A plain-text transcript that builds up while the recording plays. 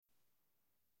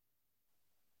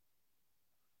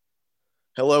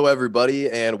Hello, everybody,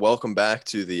 and welcome back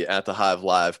to the At the Hive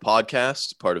Live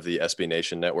podcast, part of the SB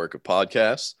Nation network of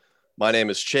podcasts. My name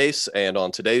is Chase, and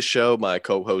on today's show, my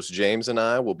co-host James and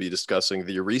I will be discussing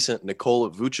the recent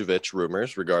Nikola Vucevic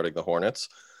rumors regarding the Hornets,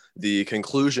 the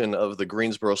conclusion of the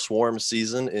Greensboro Swarm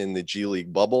season in the G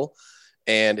League bubble,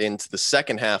 and into the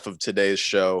second half of today's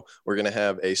show, we're going to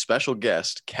have a special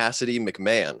guest, Cassidy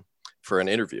McMahon, for an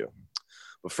interview.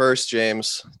 But first,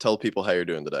 James, tell people how you're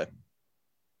doing today.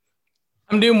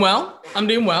 I'm doing well.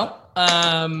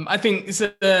 I think it's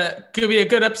going to be a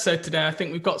good episode today. I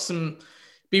think we've got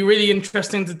be really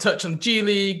interesting to touch on G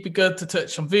League, be good to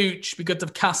touch on Vooch, be good to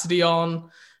have Cassidy on.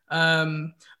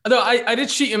 Although I did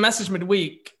shoot you a message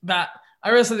midweek that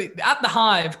I realized that At the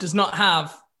Hive does not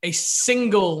have a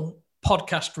single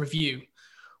podcast review,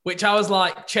 which I was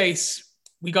like, Chase,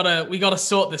 we gotta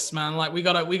sort this, man. Like we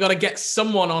gotta get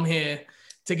someone on here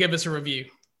to give us a review.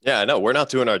 Yeah, I know. We're not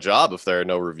doing our job if there are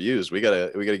no reviews. We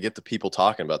gotta get the people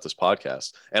talking about this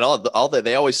podcast. And all that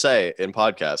they always say in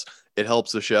podcasts, it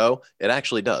helps the show. It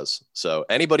actually does. So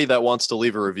anybody that wants to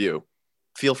leave a review,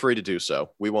 feel free to do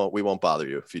so. We won't bother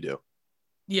you if you do.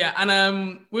 Yeah,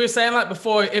 and we were saying like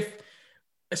before,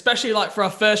 especially like for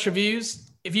our first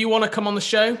reviews, if you want to come on the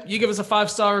show, you give us a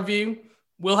 5-star review.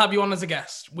 We'll have you on as a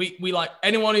guest. We like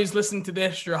anyone who's listening to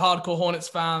this, you're a hardcore Hornets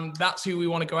fan, that's who we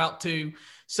want to go out to.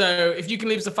 So if you can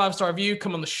leave us a 5-star review,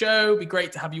 come on the show. It'd be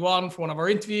great to have you on for one of our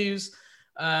interviews.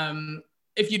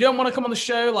 If you don't want to come on the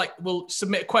show, like we'll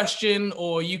submit a question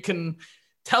or you can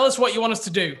tell us what you want us to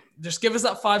do. Just give us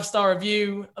that 5-star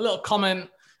review, a little comment.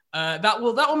 That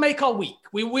will make our week.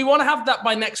 We want to have that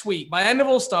by next week. By end of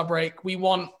All-Star break, we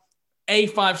want a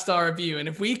 5-star review. And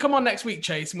if we come on next week,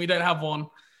 Chase, and we don't have one,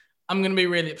 I'm going to be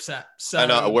really upset. So I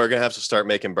know we're going to have to start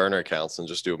making burner accounts and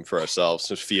just do them for ourselves,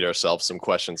 just feed ourselves some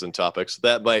questions and topics.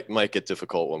 That might get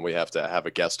difficult when we have to have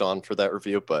a guest on for that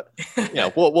review, but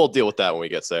yeah, we'll deal with that when we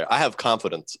get there. I have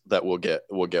confidence that we'll get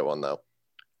one though.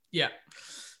 Yeah.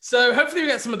 So hopefully we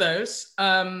get some of those.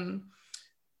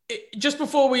 Just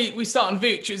before we start on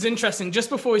Vooch, it was interesting. Just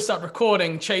before we start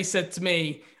recording, Chase said to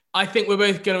me, I think we're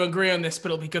both going to agree on this,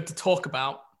 but it'll be good to talk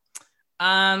about.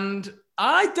 And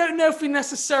I don't know if we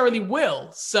necessarily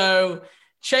will. So,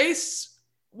 Chase,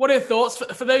 what are your thoughts?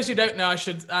 For those who don't know, I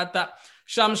should add that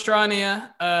Shams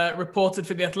Charania reported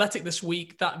for The Athletic this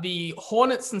week that the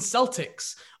Hornets and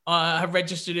Celtics have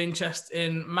registered interest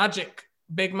in Magic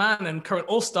big man and current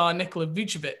All-Star Nikola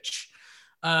Vucevic.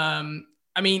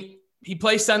 I mean, he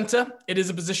plays center. It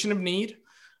is a position of need.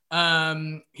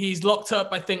 He's locked up,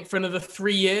 I think, for another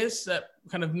 3 years at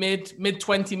kind of mid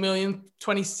 20 million,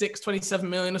 26, 27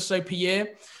 million or so per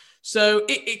year. So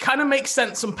it kind of makes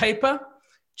sense on paper.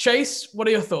 Chase, what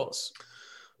are your thoughts?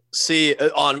 See,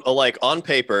 on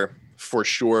paper, for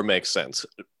sure makes sense.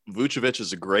 Vucevic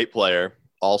is a great player,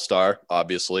 all-star,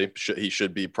 obviously. He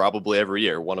should be probably every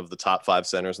year one of the top 5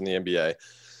 centers in the NBA.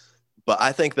 But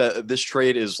I think that this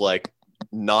trade is like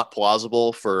not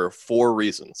plausible for 4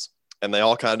 reasons. And they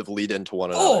all kind of lead into one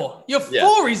another. Oh, you have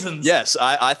 4 reasons. Yes,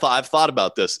 I've thought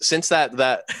about this since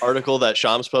that article that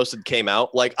Shams posted came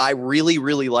out. Like, I really,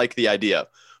 really like the idea,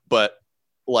 but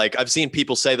like I've seen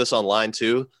people say this online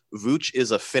too. Vooch is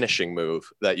a finishing move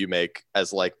that you make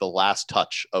as like the last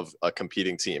touch of a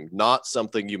competing team, not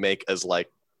something you make as like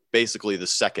basically the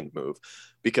second move.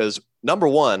 Because number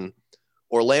one,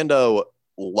 Orlando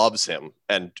loves him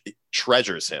and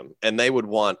treasures him, and they would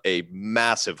want a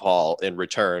massive haul in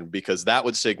return because that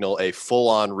would signal a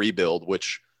full-on rebuild,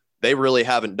 which they really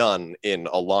haven't done in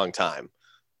a long time.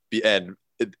 And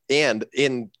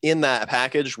in that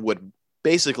package would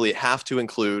basically have to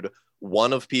include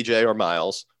one of PJ or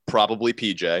Miles, probably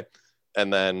PJ,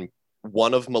 and then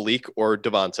one of Malik or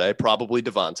Devontae, probably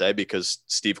Devontae, because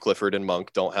Steve Clifford and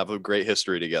Monk don't have a great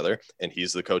history together, and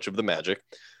he's the coach of the Magic.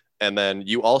 And then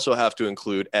you also have to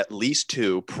include at least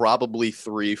 2, probably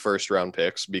 3 first-round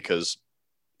picks because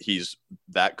he's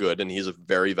that good and he's a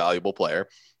very valuable player.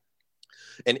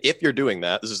 And if you're doing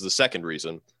that, this is the second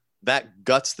reason, that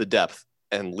guts the depth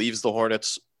and leaves the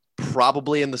Hornets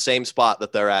probably in the same spot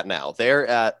that they're at now. They're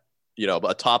at,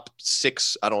 a top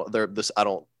 6. I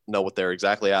don't know what they're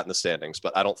exactly at in the standings,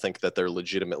 but I don't think that they're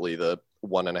legitimately the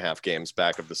 1.5 games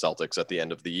back of the Celtics at the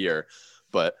end of the year.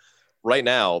 But right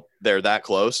now they're that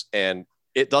close, and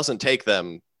it doesn't take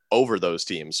them over those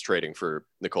teams trading for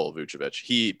Nikola Vucevic.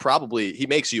 He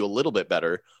makes you a little bit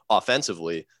better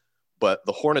offensively, but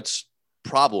the Hornets'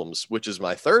 problems, which is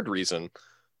my third reason,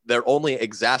 they're only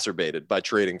exacerbated by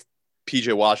trading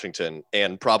PJ Washington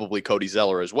and probably Cody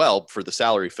Zeller as well for the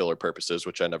salary filler purposes,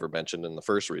 which I never mentioned in the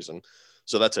first reason.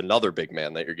 So that's another big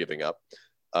man that you're giving up.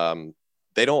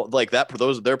 they don't like that.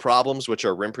 Those their problems, which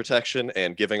are rim protection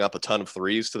and giving up a ton of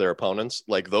threes to their opponents.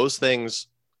 Like those things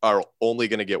are only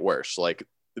going to get worse. Like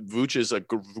Vooch is a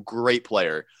great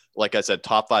player. Like I said,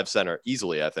 top 5 center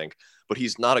easily, I think, but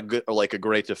he's not a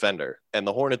great defender. And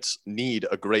the Hornets need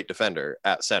a great defender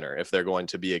at center if they're going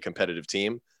to be a competitive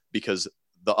team, because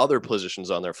the other positions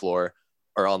on their floor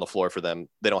are on the floor for them.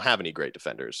 They don't have any great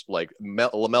defenders. Like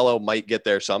LaMelo might get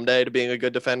there someday to being a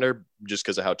good defender just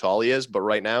because of how tall he is. But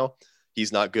right now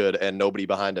he's not good, and nobody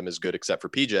behind him is good except for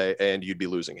PJ, and you'd be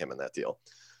losing him in that deal.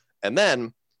 And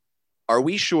then are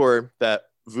we sure that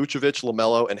Vucevic,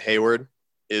 LaMelo, and Hayward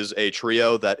is a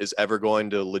trio that is ever going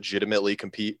to legitimately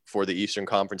compete for the Eastern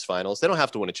Conference Finals? They don't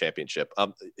have to win a championship.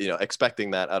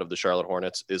 Expecting that out of the Charlotte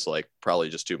Hornets is like probably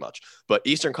just too much. But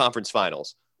Eastern Conference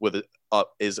Finals with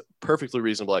is perfectly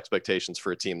reasonable expectations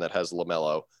for a team that has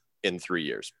LaMelo in 3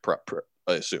 years,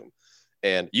 I assume.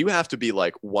 And you have to be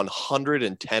like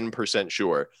 110%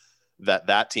 sure that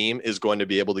that team is going to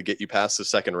be able to get you past the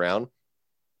second round.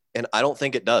 And I don't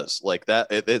think it does. Like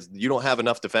that, you don't have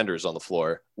enough defenders on the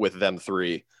floor with them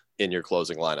 3 in your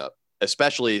closing lineup,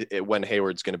 especially when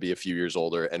Hayward's going to be a few years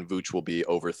older and Vooch will be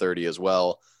over 30 as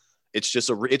well. It's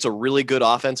just it's a really good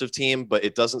offensive team, but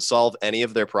it doesn't solve any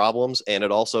of their problems. And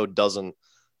it also doesn't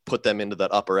put them into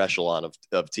that upper echelon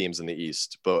of teams in the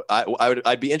East. But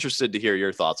I'd be interested to hear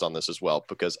your thoughts on this as well,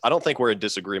 because I don't think we're in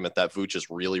disagreement that Vooch is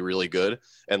really, really good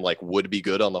and like would be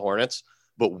good on the Hornets.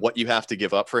 But what you have to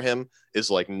give up for him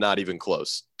is like not even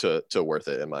close to worth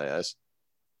it in my eyes.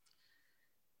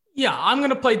 Yeah, I'm going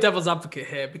to play devil's advocate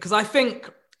here because I think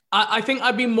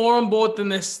I'd be more on board than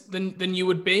this than you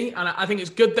would be, and I think it's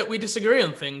good that we disagree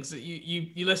on things. That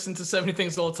you listen to so many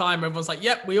things all the time. Everyone's like,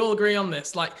 "Yep, we all agree on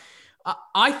this." Like,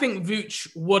 I think Vooch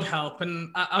would help, and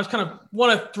I was kind of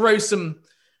want to throw some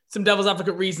devil's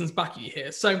advocate reasons back at you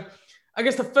here. So, I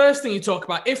guess the first thing you talk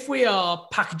about, if we are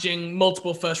packaging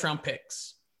multiple first round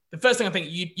picks, the first thing I think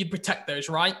you'd protect those,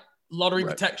 right? Lottery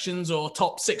protections or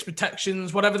top 6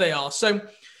 protections, whatever they are. So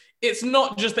it's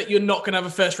not just that you're not going to have a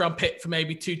first round pick for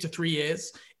maybe 2 to 3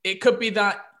 years. It could be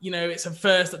that, it's a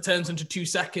first that turns into 2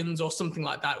 seconds or something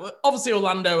like that. Obviously,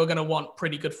 Orlando are going to want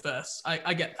pretty good firsts.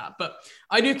 I get that. But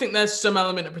I do think there's some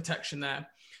element of protection there.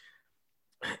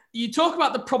 You talk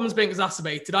about the problems being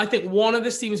exacerbated. I think one of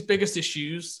this team's biggest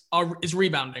issues is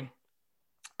rebounding.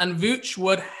 And Vooch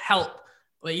would help.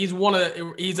 Like he's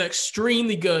an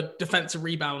extremely good defensive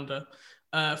rebounder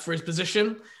for his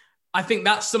position. I think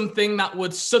that's something that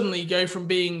would suddenly go from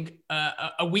being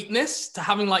a weakness to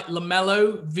having like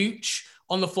LaMelo, Vooch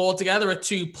on the floor together are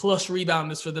 2+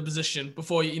 rebounders for the position.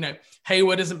 Before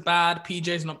Hayward isn't bad,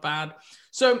 PJ's not bad.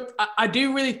 So I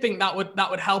do really think that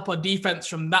would help our defense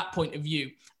from that point of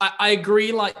view. I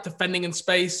agree, like defending in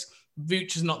space,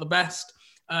 Vooch is not the best,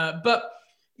 but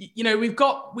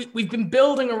we've been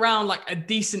building around like a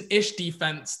decent-ish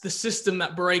defense, the system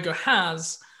that Borrego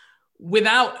has,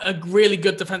 without a really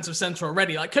good defensive center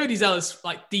already. Like Cody Zeller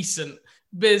like decent,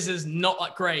 Biz is not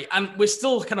like great, and we're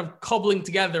still kind of cobbling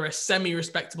together a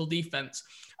semi-respectable defense.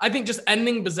 I think just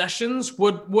ending possessions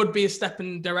would be a step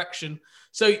in direction.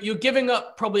 So you're giving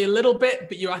up probably a little bit,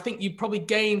 but I think you probably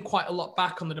gain quite a lot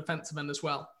back on the defensive end as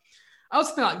well. I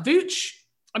also think like Vooch,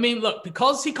 I mean, look,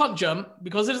 because he can't jump,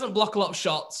 because he doesn't block a lot of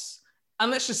shots,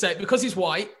 and let's just say because he's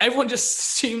white, everyone just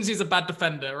assumes he's a bad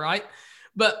defender, right?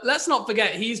 But let's not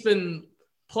forget, he's been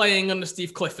playing under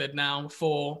Steve Clifford now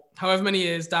for however many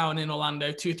years down in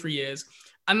Orlando, 2 or 3 years.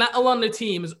 And that Orlando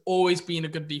team has always been a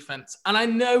good defense. And I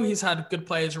know he's had good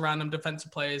players around him,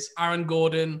 defensive players, Aaron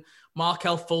Gordon,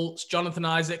 Markelle Fultz, Jonathan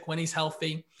Isaac when he's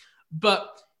healthy.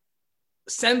 But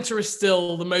center is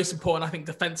still the most important, I think,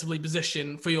 defensively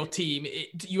position for your team.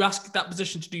 You ask that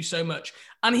position to do so much.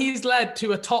 And he's led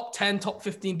to a top 10, top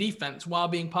 15 defense while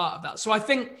being part of that. So I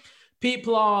think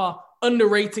people are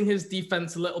underrating his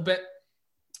defense a little bit.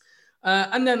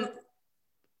 And then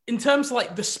in terms of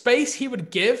like the space he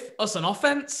would give us on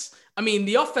offense, I mean,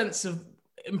 the offensive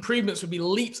improvements would be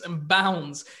leaps and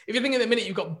bounds. If you think at the minute,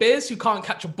 you've got Biz who can't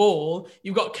catch a ball.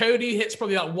 You've got Cody who hits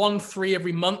probably like 1-3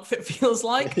 every month, it feels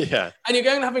like. Yeah. And you're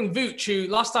going to having Vooch,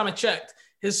 who last time I checked,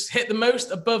 has hit the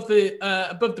most above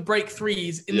the break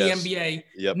threes in the NBA.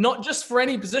 Yep. Not just for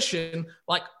any position,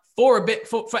 like for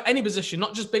any position,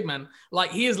 not just big man. Like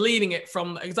he is leading it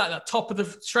from exactly that top of the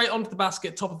straight onto the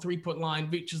basket, top of the 3-point line.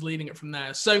 Vooch is leading it from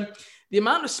there. So the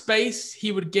amount of space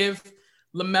he would give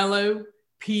LaMelo,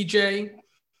 PJ,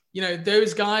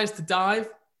 those guys to dive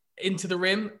into the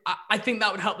rim, I think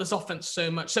that would help this offense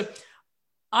so much. So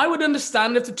I would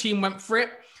understand if the team went for it.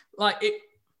 Like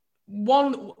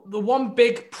the one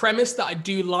big premise that I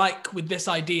do like with this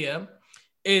idea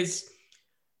is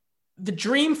the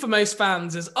dream for most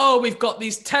fans is, oh, we've got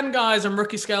these 10 guys on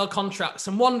rookie scale contracts,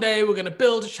 and one day we're going to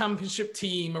build a championship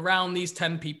team around these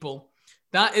 10 people.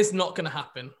 That is not going to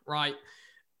happen, right?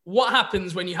 What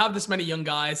happens when you have this many young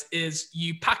guys is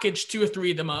you package 2 or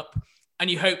 3 of them up and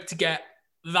you hope to get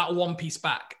that one piece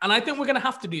back. And I think we're going to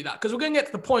have to do that because we're going to get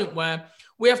to the point where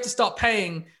we have to start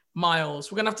paying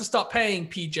Miles. We're going to have to start paying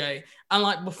PJ. And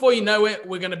like, before you know it,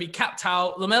 we're going to be capped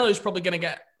out. LaMelo is probably going to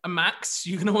get a max.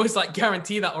 You can always like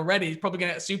guarantee that already. He's probably going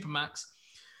to get a super max.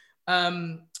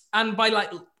 And by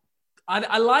like,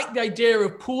 I like the idea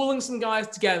of pooling some guys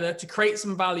together to create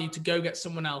some value to go get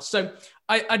someone else. So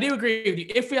I do agree with you.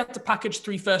 If we have to package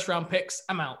 3 first-round picks,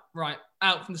 I'm out, right?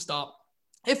 Out from the start.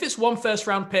 If it's 1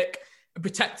 first-round pick, a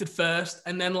protected first,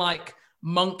 and then like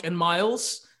Monk and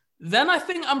Miles, then I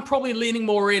think I'm probably leaning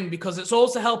more in because it's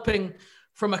also helping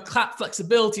from a cap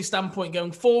flexibility standpoint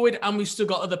going forward, and we've still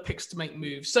got other picks to make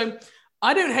moves. So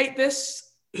I don't hate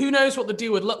this. Who knows what the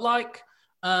deal would look like?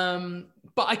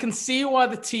 But I can see why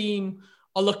the team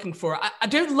are looking for it. I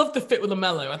don't love the fit with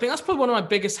LaMelo. I think that's probably one of my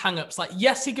biggest hangups. Like,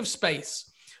 yes, he gives space,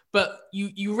 but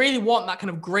you really want that kind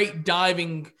of great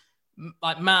diving,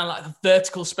 like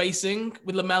vertical spacing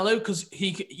with LaMelo because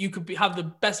you could have the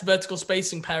best vertical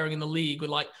spacing pairing in the league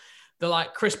with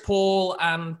like Chris Paul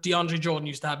and DeAndre Jordan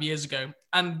used to have years ago,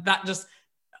 and that just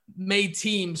made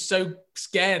teams so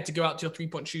scared to go out to your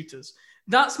 3-point shooters.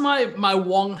 That's my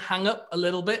one hangup a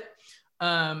little bit.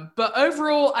 But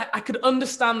overall, I could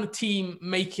understand the team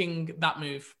making that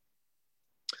move.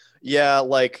 Yeah,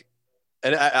 like,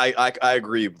 and I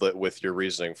agree with your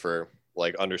reasoning for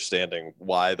like understanding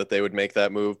why that they would make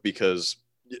that move because,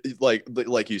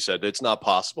 like you said, it's not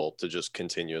possible to just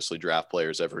continuously draft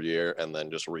players every year and then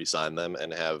just re-sign them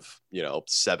and have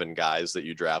 7 guys that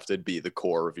you drafted be the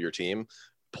core of your team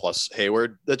plus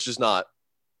Hayward. That's just not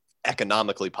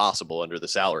economically possible under the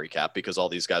salary cap because all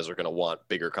these guys are going to want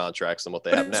bigger contracts than what they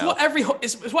have now.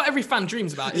 It's what every fan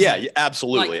dreams about. Yeah,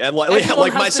 absolutely. And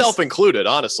like myself included,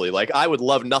 honestly, like I would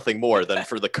love nothing more than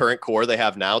for the current core they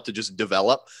have now to just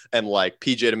develop and like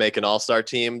PJ to make an all-star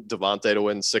team, Devontae to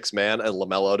win 6-man and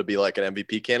LaMelo to be like an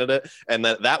MVP candidate. And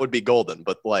that would be golden,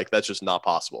 but like, that's just not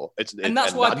possible. That's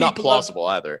why not plausible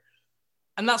either.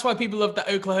 And that's why people love the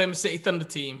Oklahoma City Thunder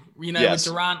team, with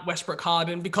Durant, Westbrook,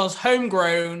 Harden, because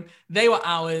homegrown, they were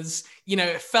ours.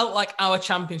 It felt like our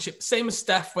championship. Same as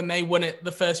Steph when they won it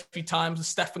the first few times with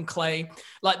Steph and Clay.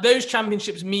 Like those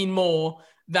championships mean more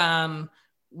than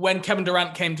when Kevin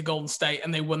Durant came to Golden State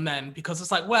and they won then, because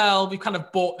it's like, well, we kind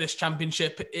of bought this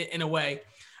championship in a way.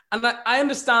 And I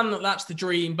understand that that's the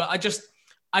dream, but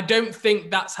I don't think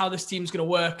that's how this team's going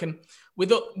to work. And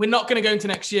we're not going to go into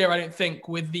next year, I don't think,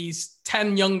 with these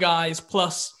 10 young guys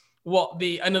plus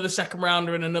another second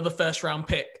rounder and another first round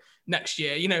pick next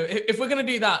year. If we're going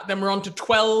to do that, then we're on to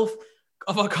 12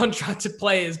 of our contracted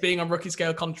players being on rookie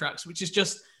scale contracts, which is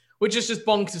just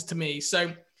bonkers to me.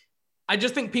 So I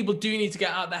just think people do need to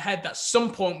get out of their head that at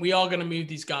some point we are going to move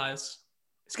these guys.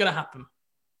 It's going to happen.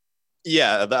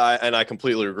 Yeah, and I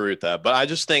completely agree with that. But I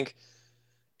just think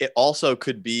it also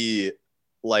could be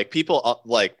like people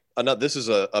like, this is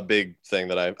a big thing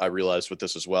that I realized with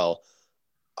this as well.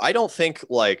 I don't think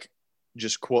like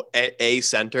just quote a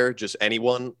center, just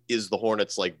anyone is the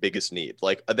Hornets like biggest need.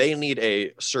 Like they need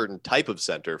a certain type of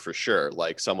center for sure.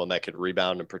 Like someone that could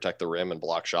rebound and protect the rim and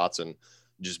block shots and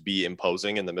just be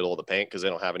imposing in the middle of the paint because they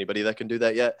don't have anybody that can do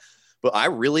that yet. But I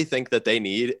really think that they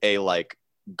need a like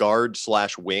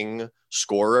guard/wing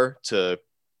scorer to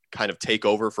kind of take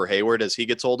over for Hayward as he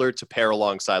gets older to pair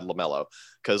alongside LaMelo,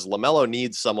 because LaMelo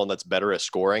needs someone that's better at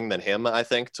scoring than him, I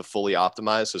think, to fully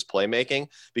optimize his playmaking,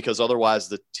 because otherwise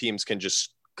the teams can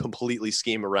just completely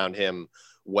scheme around him.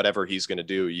 Whatever he's going to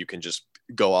do, you can just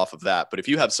go off of that. But if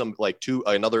you have some like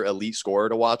another elite scorer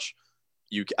to watch,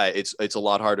 it's a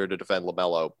lot harder to defend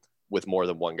LaMelo with more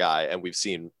than one guy. And we've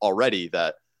seen already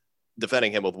that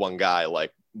defending him with one guy,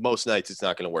 like most nights, it's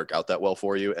not going to work out that well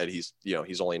for you. And he's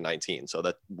only 19. So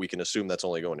that we can assume that's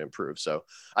only going to improve. So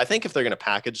I think if they're going to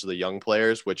package the young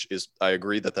players, which is, I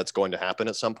agree that that's going to happen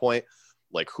at some point,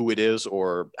 like who it is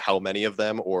or how many of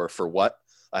them or for what,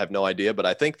 I have no idea. But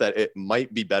I think that it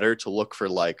might be better to look for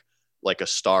like a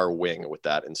star wing with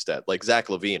that instead, like Zach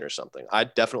LaVine or something. I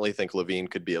definitely think LaVine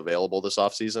could be available this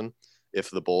offseason if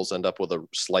the Bulls end up with a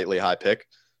slightly high pick,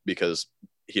 because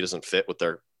he doesn't fit with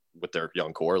their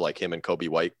young core. Like him and Kobe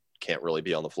White can't really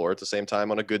be on the floor at the same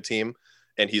time on a good team.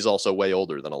 And he's also way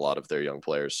older than a lot of their young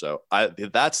players. So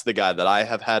that's the guy that I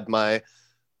have had my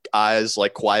eyes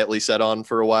like quietly set on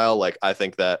for a while. Like I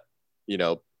think that,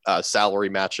 salary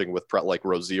matching with like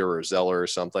Rozier or Zeller or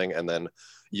something, and then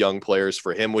young players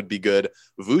for him would be good.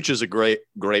 Vooch is a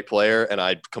great player, and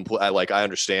I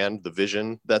understand the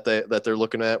vision that they're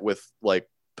looking at with like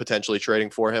potentially trading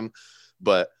for him,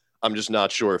 but I'm just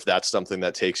not sure if that's something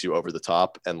that takes you over the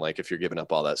top. And like, if you're giving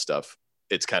up all that stuff,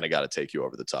 it's kind of got to take you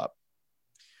over the top.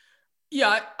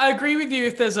 Yeah, I agree with you.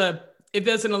 If there's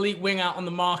an elite wing out on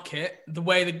the market, the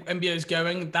way the NBA is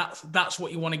going, that's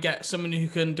what you want to get. Someone who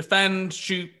can defend,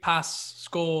 shoot, pass,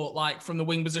 score, like from the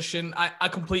wing position. I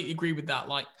completely agree with that.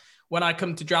 Like when I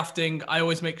come to drafting, I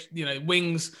always make,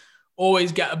 wings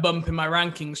always get a bump in my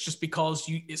rankings just because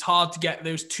it's hard to get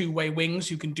those two-way wings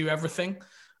who can do everything.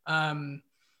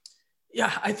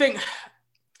 Yeah, I think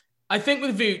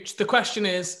with Vooch, the question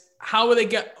is,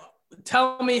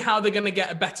 tell me how they're going to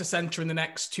get a better center in the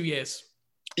next 2 years.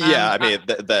 Yeah, I mean,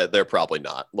 they're probably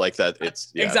not like that.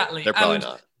 Exactly. They're probably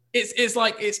not.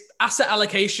 It's asset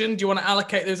allocation. Do you want to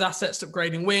allocate those assets to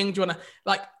upgrading wing? Do you want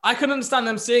to, I can understand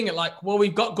them seeing it like, well,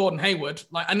 we've got Gordon Hayward.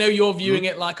 Like, I know you're viewing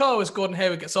it like, oh, as Gordon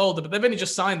Hayward gets older, but they've only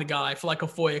just signed the guy for like a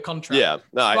 4-year contract. Yeah.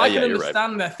 No, I can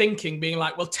understand their thinking being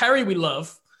like, well, Terry, we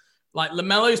love, like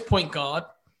LaMelo's point guard.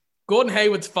 Gordon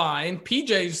Hayward's fine.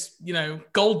 PJ's,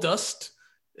 gold dust,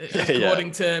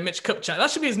 according to Mitch Kupchak. That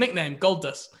should be his nickname, Gold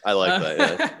Dust. I like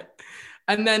that, yeah.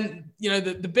 And then,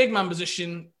 the big man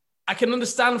position, I can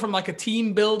understand from like a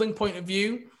team building point of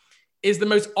view, is the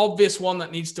most obvious one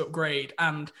that needs to upgrade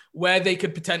and where they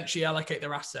could potentially allocate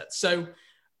their assets. So,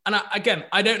 and I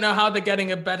don't know how they're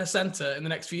getting a better center in the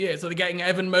next few years. Are they getting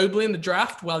Evan Mobley in the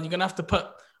draft? Well, you're going to have to put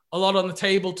a lot on the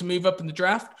table to move up in the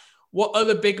draft. What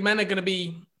other big men are going to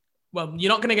be? Well, you're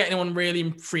not going to get anyone really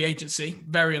in free agency.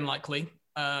 Very unlikely.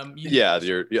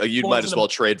 You might as well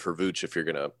trade for Vooch if you're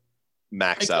going to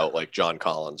max out like John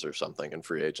Collins or something in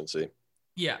free agency.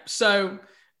 Yeah. So,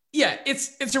 yeah,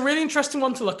 it's a really interesting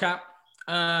one to look at.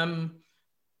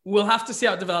 We'll have to see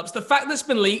how it develops. The fact that it's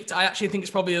been leaked, I actually think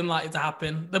it's probably unlikely to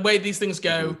happen. The way these things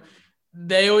go,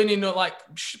 they only know, like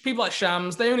people like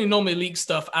Shams, they only normally leak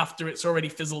stuff after it's already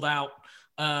fizzled out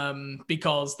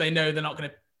because they know they're not going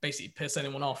to basically piss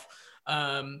anyone off.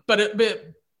 But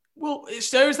it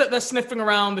shows that they're sniffing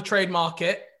around the trade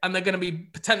market and they're going to be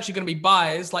potentially going to be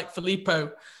buyers, like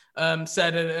Filippo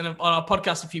said on our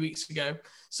podcast a few weeks ago.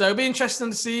 So it'll be interesting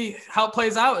to see how it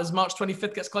plays out as March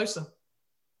 25th gets closer.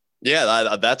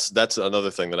 Yeah, that's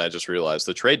another thing that I just realized.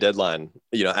 The trade deadline,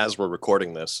 as we're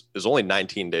recording this, is only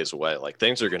 19 days away. Like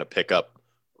things are going to pick up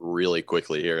really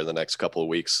quickly here in the next couple of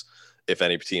weeks if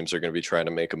any teams are going to be trying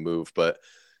to make a move. But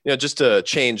just to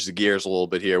change the gears a little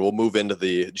bit here, we'll move into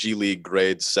the G League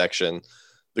grades section.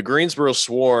 The Greensboro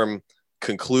Swarm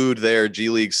conclude their G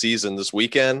League season this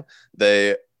weekend.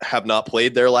 They have not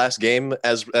played their last game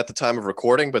as at the time of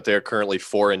recording, but they're currently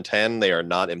 4-10. They are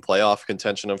not in playoff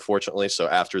contention, unfortunately. So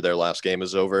after their last game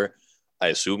is over, I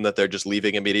assume that they're just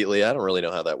leaving immediately. I don't really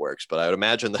know how that works, but I would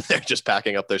imagine that they're just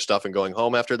packing up their stuff and going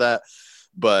home after that.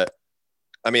 But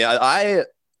I mean,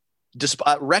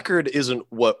 record isn't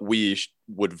what we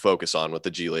would focus on with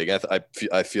the G League.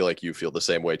 I feel like you feel the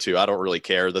same way too. I don't really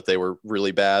care that they were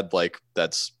really bad. Like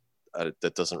that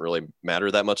doesn't really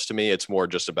matter that much to me. It's more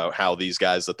just about how these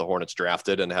guys that the Hornets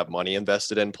drafted and have money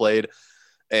invested in played.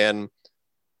 And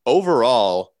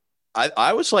overall,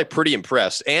 I was like pretty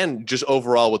impressed. And just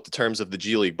overall with the terms of the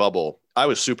G League bubble, I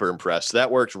was super impressed. That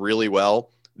worked really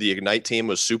well. The Ignite team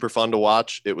was super fun to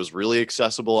watch. It was really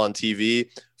accessible on TV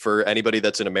for anybody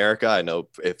that's in America. I know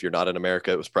if you're not in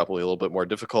America, it was probably a little bit more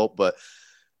difficult, but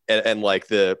and like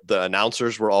the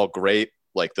announcers were all great.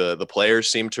 Like the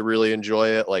players seemed to really enjoy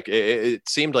it. Like it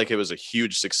seemed like it was a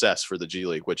huge success for the G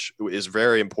League, which is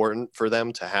very important for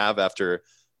them to have after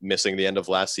missing the end of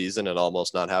last season and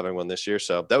almost not having one this year.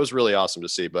 So that was really awesome to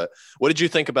see. But what did you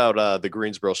think about the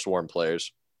Greensboro Swarm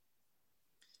players?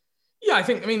 Yeah,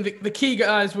 I mean, the key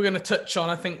guys we're going to touch on,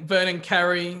 I think Vernon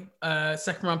Carey,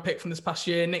 second round pick from this past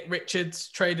year. Nick Richards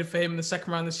traded for him in the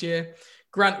second round this year.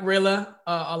 Grant Riller,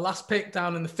 our last pick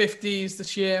down in the 50s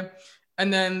this year.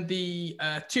 And then the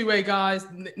two-way guys,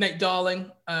 Nate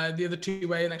Darling, the other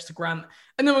two-way next to Grant.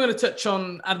 And then we're going to touch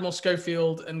on Admiral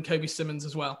Schofield and Kobe Simmons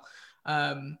as well.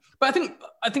 But I think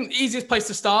the easiest place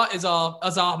to start is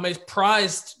our most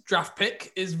prized draft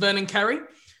pick is Vernon Carey.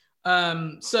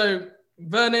 So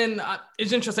Vernon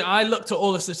is interesting. I looked at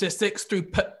all the statistics through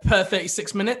per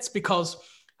 36 minutes because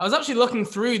I was actually looking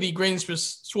through the Greensboro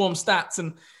Swarm stats,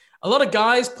 and a lot of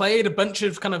guys played a bunch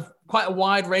of kind of quite a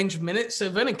wide range of minutes. So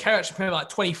Vernon Carey actually played like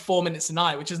 24 minutes a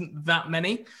night, which isn't that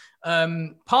many,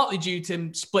 partly due to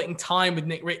him splitting time with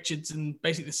Nick Richards in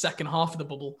basically the second half of the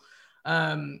bubble.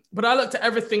 But I looked at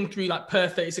everything through like per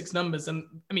 36 numbers. And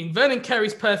I mean, Vernon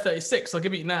Carey's per 36, I'll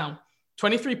give you now,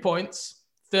 23 points,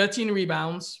 13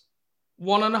 rebounds,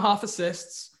 1.5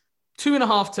 assists,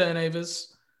 2.5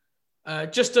 turnovers,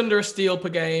 just under a steal per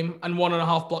game, and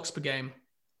 1.5 blocks per game.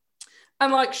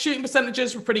 And like shooting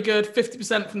percentages were pretty good,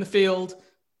 50% from the field,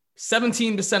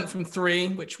 17% from three,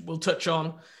 which we'll touch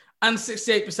on, and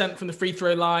 68% from the free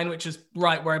throw line, which is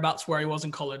right whereabouts where he was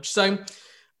in college. So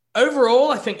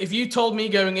overall, I think if you told me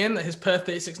going in that his per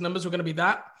 36 numbers were going to be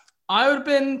that, I would have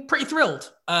been pretty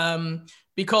thrilled,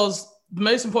 because the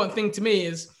most important thing to me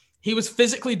is he was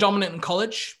physically dominant in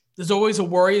college. There's always a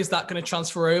worry, is that going to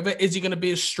transfer over? Is he going to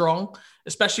be as strong,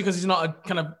 especially because he's not a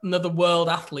kind of another world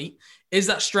athlete? Is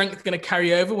that strength going to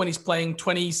carry over when he's playing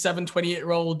 27,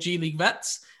 28-year-old G League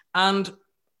vets? And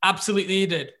absolutely he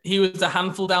did. He was a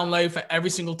handful down low for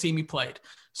every single team he played.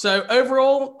 So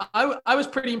overall, I was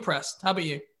pretty impressed. How about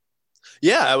you?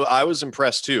 Yeah, I was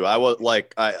impressed too. I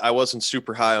wasn't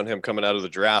super high on him coming out of the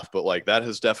draft, but like that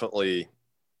has definitely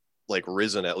like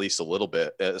risen at least a little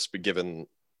bit, given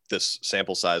this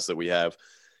sample size that we have.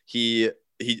 He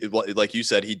like you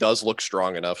said, he does look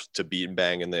strong enough to beat and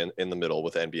bang in the middle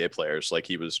with NBA players. Like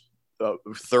he was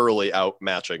thoroughly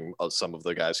outmatching some of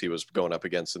the guys he was going up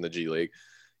against in the G League.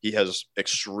 He has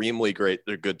extremely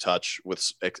good touch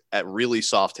with at really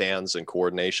soft hands and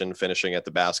coordination, finishing at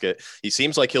the basket. He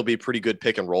seems like he'll be a pretty good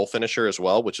pick and roll finisher as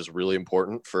well, which is really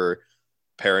important for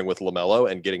pairing with LaMelo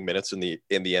and getting minutes in the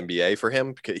NBA for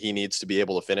him. He needs to be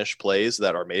able to finish plays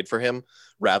that are made for him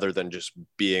rather than just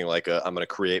being like I'm going to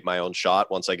create my own shot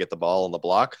once I get the ball on the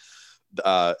block.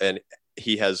 And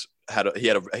he has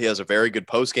a very good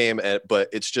post game, but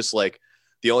it's just like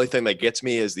the only thing that gets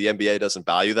me is the NBA doesn't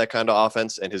value that kind of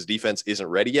offense, and his defense isn't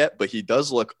ready yet, but he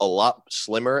does look a lot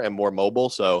slimmer and more mobile.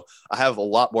 So I have a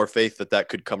lot more faith that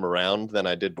could come around than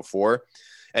I did before.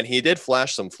 And he did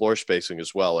flash some floor spacing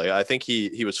as well. I think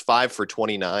he was 5 for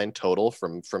 29 total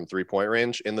from 3-point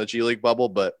range in the G League bubble,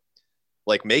 but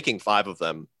like making 5 of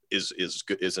them is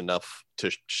enough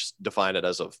to define it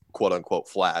as a quote unquote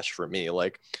flash for me.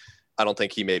 Like, I don't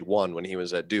think he made one when he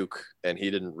was at Duke, and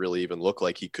he didn't really even look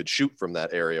like he could shoot from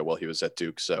that area while he was at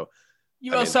Duke. So,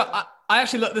 I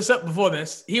actually looked this up before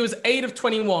this. He was 8 of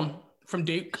 21 from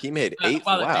Duke. He made 8.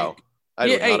 Wow. I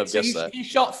would not have guessed that. He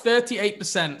shot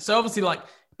 38%. So obviously like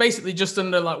basically just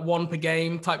under like 1 per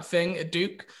game type thing at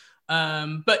Duke.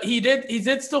 But he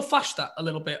did still flash that a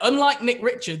little bit. Unlike Nick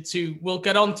Richards, who we'll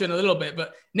get onto in a little bit,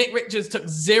 but Nick Richards took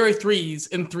 0 threes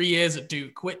in 3 years at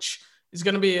Duke, which is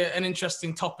going to be an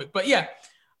interesting topic. But yeah,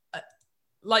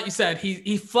 like you said,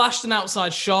 he flashed an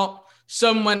outside shot.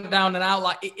 Some went down and out.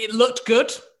 Like it looked good.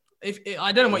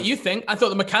 I don't know what you think. I thought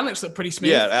the mechanics looked pretty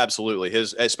smooth. Yeah, absolutely.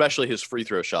 Especially his free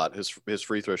throw shot. His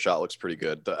free throw shot looks pretty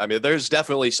good. I mean, there's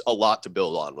definitely a lot to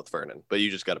build on with Vernon, but you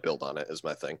just got to build on it is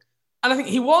my thing. And I think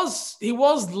he was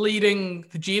leading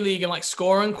the G League in like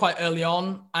scoring quite early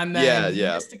on, and then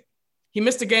he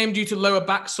missed a game due to lower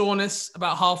back soreness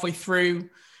about halfway through.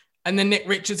 And then Nick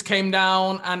Richards came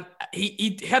down, and he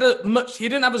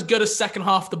didn't have as good a second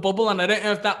half of the bubble. And I don't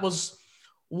know if that was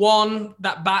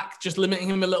that back just limiting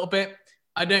him a little bit.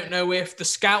 I don't know if the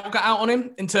scout got out on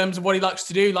him in terms of what he likes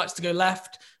to do. He likes to go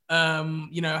left,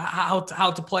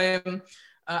 how to play him.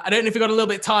 I don't know if he got a little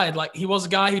bit tired. Like he was a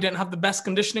guy who didn't have the best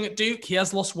conditioning at Duke. He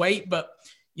has lost weight, but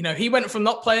he went from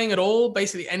not playing at all,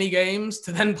 basically any games,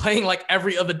 to then playing like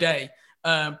every other day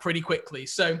pretty quickly.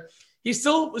 So he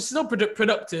was still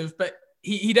productive, but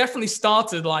he definitely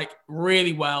started like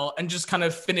really well and just kind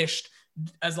of finished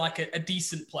as like a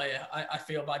decent player, I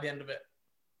feel, by the end of it.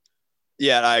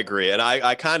 Yeah, I agree. And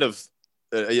I kind of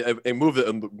move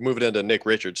it into Nick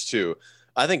Richards too.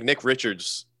 I think Nick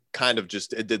Richards kind of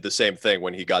just did the same thing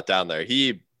when he got down there.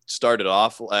 He started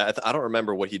off, I don't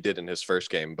remember what he did in his first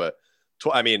game, but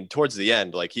towards the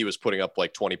end, like he was putting up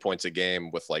like 20 points a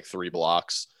game with like 3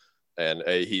 blocks. And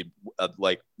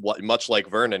much like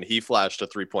Vernon, he flashed a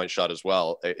 3-point shot as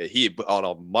well. He on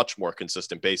a much more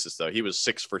consistent basis, though. He was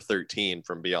 6 for 13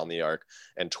 from beyond the arc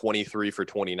and 23 for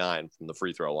 29 from the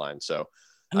free throw line. So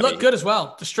and looked good as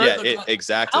well. The stroke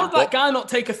exactly. How did that guy not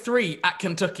take a 3 at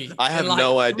Kentucky? I have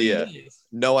no idea.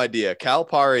 No idea.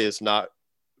 Calipari is not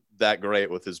that great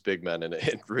with his big men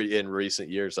in recent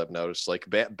years. I've noticed like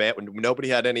Bam, nobody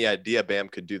had any idea Bam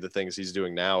could do the things he's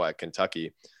doing now at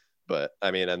Kentucky. But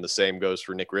I mean, and the same goes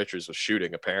for Nick Richards with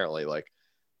shooting. Apparently, like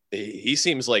he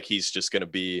seems like he's just going to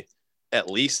be at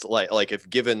least like if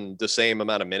given the same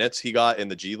amount of minutes he got in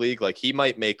the G League, like he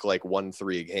might make like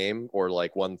 1-3 a game or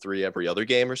like 1-3 every other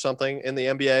game or something in the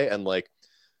NBA. And like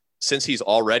since he's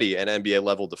already an NBA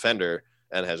level defender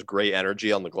and has great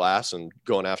energy on the glass and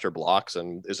going after blocks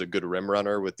and is a good rim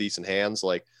runner with decent hands,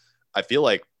 like I feel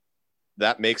like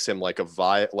that makes him like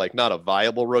not a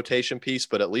viable rotation piece,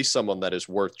 but at least someone that is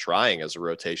worth trying as a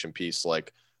rotation piece.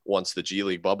 Like once the G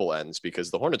League bubble ends,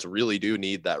 because the Hornets really do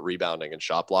need that rebounding and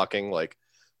shot blocking. Like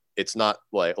it's not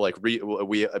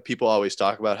we people always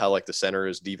talk about how like the center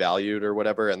is devalued or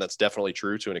whatever, and that's definitely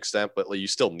true to an extent, but like, you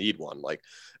still need one. Like,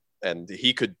 and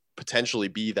he could potentially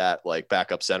be that like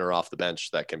backup center off the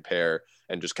bench that can pair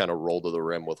and just kind of roll to the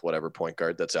rim with whatever point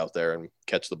guard that's out there and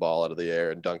catch the ball out of the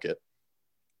air and dunk it.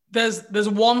 There's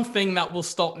one thing that will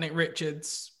stop Nick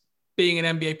Richards being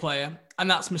an NBA player, and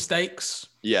that's mistakes.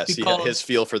 Yes, his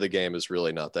feel for the game is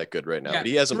really not that good right now. Yeah, but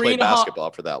he hasn't played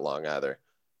basketball for that long either.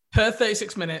 Per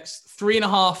 36 minutes,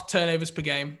 3.5 turnovers per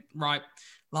game, right?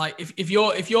 Like if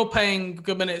you're paying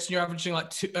good minutes and you're averaging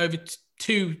like over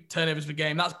two turnovers per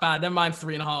game, that's bad. Never mind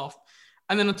 3.5.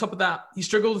 And then on top of that, he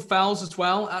struggled with fouls as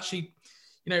well. Actually,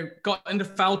 got into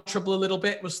foul trouble a little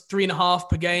bit. Was 3.5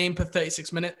 per game per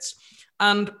 36 minutes.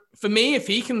 And for me, if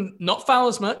he can not foul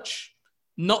as much,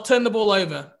 not turn the ball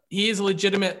over, he is a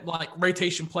legitimate like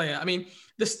rotation player. I mean,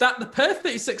 the per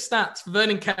 36 stats for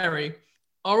Vernon Carey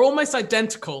are almost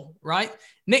identical, right?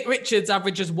 Nick Richards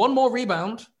averages one more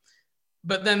rebound,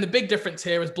 but then the big difference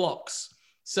here is blocks.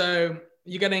 So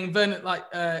you're getting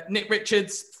Nick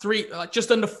Richards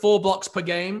just under 4 blocks per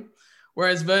game,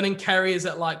 whereas Vernon Carey is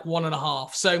at like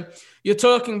 1.5. So you're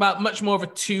talking about much more of a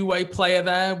two-way player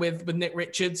there with Nick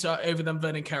Richards over than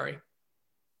Vernon Carey.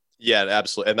 Yeah,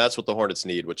 absolutely. And that's what the Hornets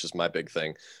need, which is my big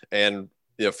thing. And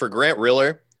for Grant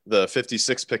Riller, the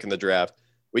 56th pick in the draft,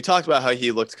 we talked about how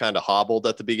he looked kind of hobbled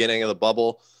at the beginning of the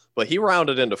bubble, but he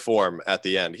rounded into form at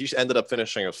the end. He ended up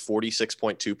finishing at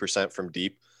 46.2% from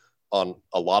deep on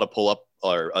a lot of pull-up,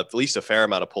 or at least a fair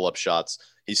amount of pull-up shots.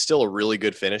 He's still a really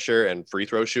good finisher and free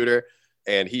throw shooter,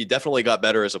 and he definitely got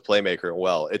better as a playmaker.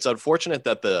 Well, it's unfortunate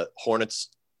that the Hornets,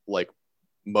 like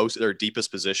their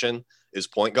deepest position is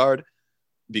point guard,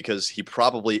 because he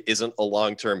probably isn't a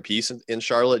long-term piece in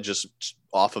Charlotte just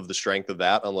off of the strength of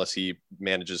that, unless he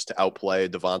manages to outplay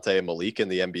Devontae and Malik in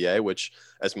the NBA, which,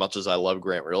 as much as I love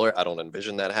Grant Riller, I don't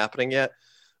envision that happening yet.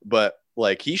 But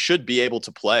like, he should be able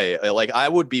to play. Like, I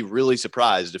would be really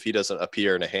surprised if he doesn't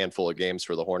appear in a handful of games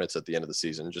for the Hornets at the end of the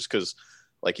season, just because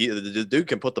like the dude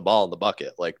can put the ball in the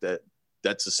bucket. Like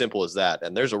that's as simple as that.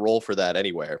 And there's a role for that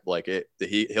anywhere. Like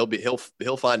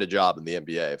he'll find a job in the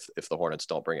NBA if the Hornets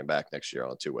don't bring him back next year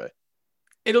on a two-way.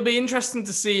 It'll be interesting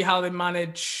to see how they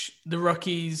manage the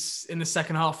rookies in the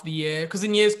second half of the year. Because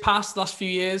in years past, last few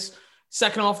years,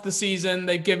 second half of the season,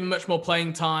 they've given much more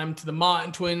playing time to the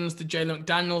Martin twins, to Jalen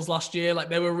McDaniels last year. Like,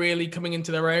 they were really coming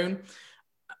into their own.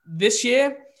 This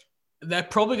year, they're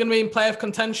probably going to be in playoff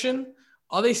contention.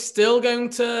 Are they still going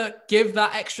to give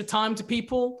that extra time to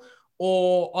people?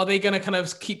 Or are they going to kind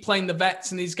of keep playing the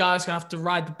vets and these guys going to have to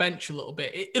ride the bench a little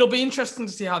bit? It'll be interesting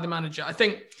to see how they manage it. I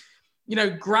think,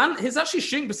 Grant, his actually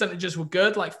shooting percentages were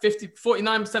good, like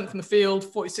 49% from the field,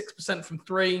 46% from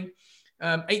three,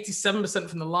 87%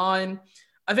 from the line.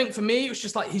 I think for me, it was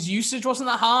just like his usage wasn't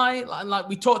that high. Like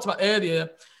we talked about earlier,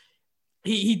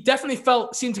 he definitely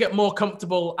seemed to get more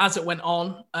comfortable as it went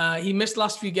on. He missed the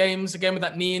last few games, again, with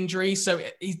that knee injury. So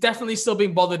he's definitely still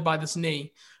being bothered by this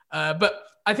knee. But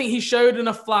I think he showed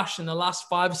enough flash in the last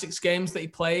 5 or 6 games that he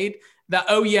played that,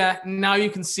 oh yeah, now you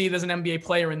can see there's an NBA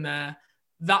player in there.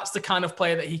 That's the kind of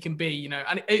player that he can be,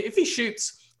 And if he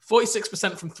shoots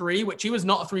 46% from three, which he was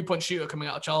not a 3-point shooter coming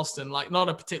out of Charleston, like not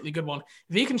a particularly good one.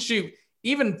 If he can shoot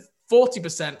even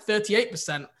 40%,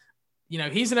 38%,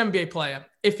 he's an NBA player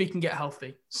if he can get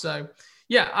healthy. So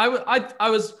yeah, I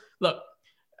was, look,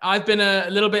 I've been a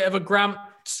little bit of a Grant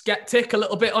skeptic a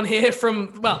little bit on here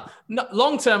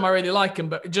long term, I really like him,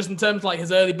 but just in terms of like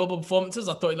his early bubble performances,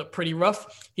 I thought he looked pretty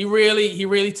rough. He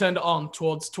really turned it on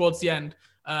towards the end.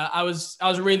 I was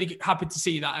really happy to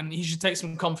see that, and he should take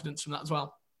some confidence from that as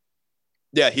well.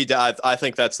 Yeah, he did. I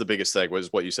think that's the biggest thing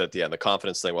was what you said at the end. The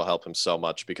confidence thing will help him so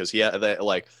much because he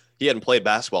hadn't played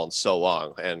basketball in so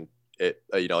long, and it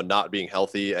not being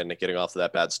healthy and getting off to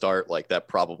that bad start, like that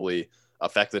probably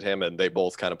affected him, and they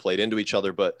both kind of played into each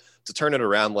other. But to turn it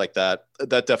around like that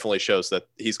definitely shows that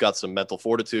he's got some mental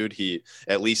fortitude. He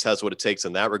at least has what it takes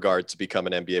in that regard to become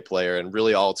an NBA player, and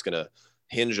really all it's going to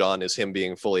hinge on is him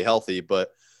being fully healthy.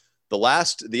 But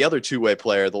the other two-way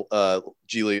player, the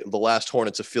G League, the last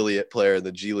Hornets affiliate player in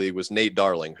the G League was Nate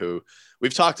Darling, who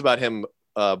we've talked about him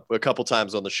a couple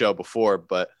times on the show before,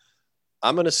 but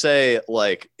I'm going to say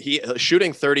like he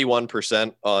shooting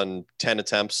 31% on 10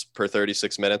 attempts per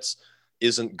 36 minutes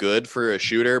isn't good for a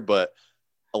shooter, but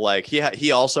like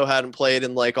he also hadn't played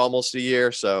in like almost a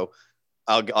year. So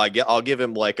I'll give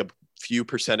him like a few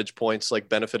percentage points like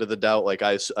benefit of the doubt. Like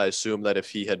I assume that if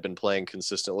he had been playing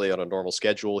consistently on a normal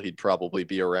schedule, he'd probably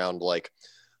be around like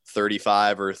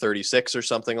 35 or 36 or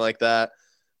something like that.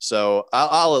 So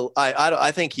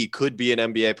I think he could be an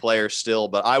NBA player still,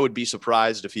 but I would be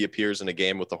surprised if he appears in a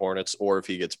game with the Hornets or if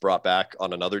he gets brought back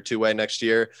on another two-way next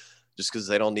year, just because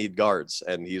they don't need guards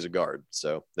and he's a guard.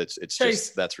 So it's Chase,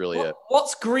 just, that's really it.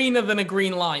 What's greener than a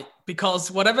green light? Because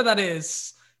whatever that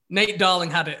is, Nate Darling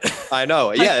had it. I know.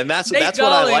 Like, yeah. And that's what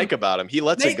I like about him. He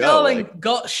lets Nate it go. Darling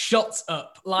got shots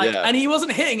up and he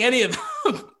wasn't hitting any of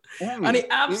them. And he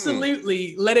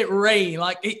absolutely let it rain.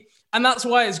 And that's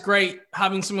why it's great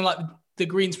having something like the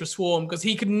Greensboro Swarm, because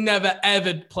he could never,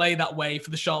 ever play that way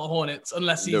for the Charlotte Hornets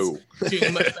unless he's shooting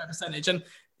a much better percentage. And,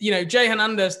 Jay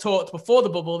Hernandez talked before the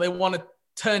bubble, they want to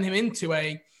turn him into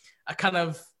a kind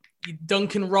of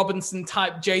Duncan Robinson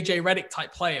type, JJ Redick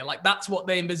type player. Like that's what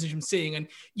they envisage him seeing. And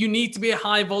you need to be a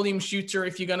high volume shooter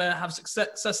if you're going to have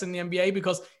success in the NBA,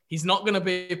 because he's not going to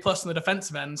be a plus on the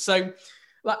defensive end. So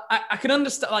I can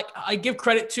understand, I give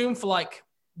credit to him for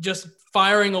just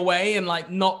firing away and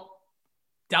not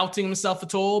doubting himself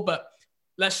at all. But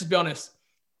let's just be honest,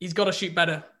 he's got to shoot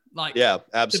better. Yeah,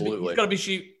 absolutely. He's got to be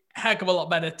shoot a heck of a lot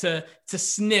better to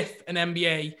sniff an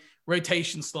NBA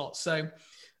rotation slot. So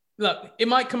look, it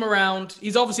might come around.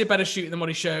 He's obviously a better shooter than what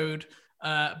he showed,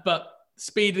 but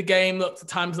speed of the game, look, the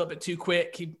time's a little bit too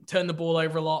quick. He turned the ball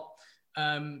over a lot.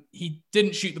 He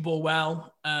didn't shoot the ball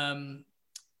well.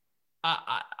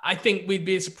 I think we'd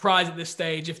be surprised at this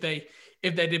stage if they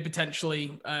did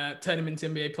potentially turn him into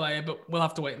NBA player, but we'll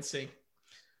have to wait and see.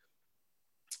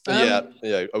 Yeah.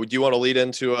 Do you want to lead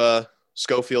into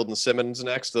Schofield and Simmons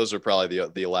next? Those are probably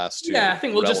the last two. Yeah, I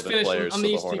think we'll just finish on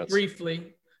these two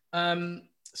briefly.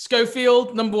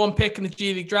 Schofield, number one pick in the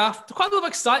G League draft. Quite a lot of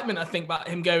excitement, I think, about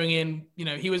him going in.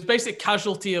 He was basically a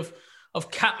casualty of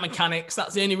cap mechanics.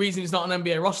 That's the only reason he's not an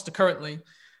NBA roster currently.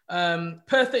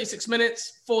 Per 36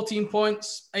 minutes, 14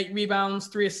 points, 8 rebounds,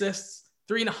 3 assists,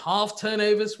 3.5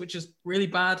 turnovers, which is really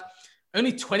bad.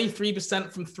 Only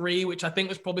 23% from 3, which I think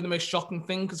was probably the most shocking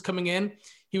thing, because coming in,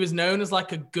 he was known as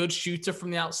a good shooter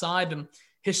from the outside, and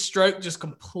his stroke just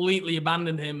completely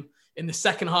abandoned him in the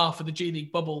second half of the G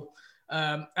League bubble.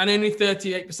 And only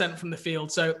 38% from the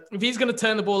field. So if he's going to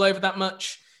turn the ball over that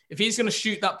much, if he's going to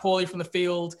shoot that poorly from the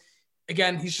field,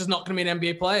 again, he's just not going to be an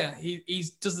NBA player. He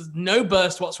does no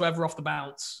burst whatsoever off the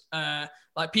bounce.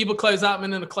 People close out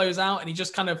him in a closeout, and he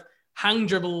just kind of hang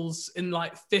dribbles in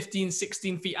 15,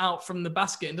 16 feet out from the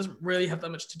basket and doesn't really have that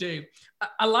much to do.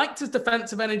 I liked his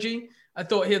defensive energy. I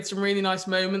thought he had some really nice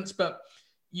moments, but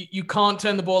you can't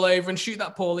turn the ball over and shoot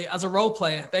that poorly as a role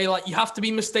player. You have to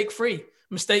be mistake-free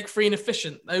and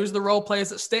efficient. Those are the role players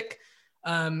that stick.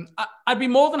 I'd be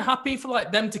more than happy for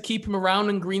them to keep him around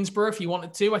in Greensboro if he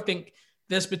wanted to. I think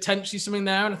there's potentially something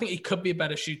there, and I think he could be a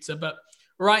better shooter. But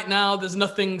right now, there's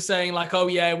nothing saying oh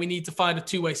yeah, we need to find a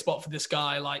two-way spot for this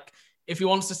guy. If he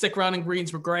wants to stick around in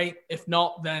Greensboro, great. If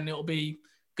not, then it'll be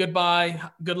goodbye,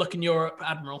 good luck in Europe,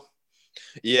 Admiral.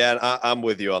 Yeah, and I'm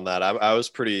with you on that. I was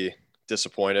pretty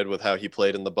disappointed with how he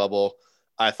played in the bubble.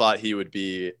 I thought he would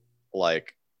be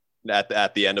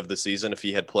at the end of the season, if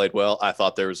he had played well. I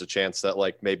thought there was a chance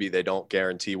that maybe they don't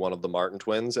guarantee one of the Martin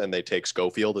twins and they take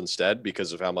Schofield instead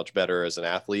because of how much better as an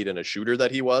athlete and a shooter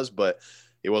that he was, but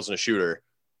he wasn't a shooter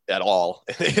at all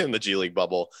in the G League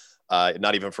bubble.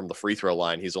 Not even from the free throw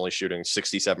line. He's only shooting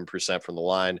 67% from the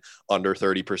line, under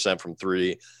 30% from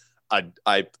 3.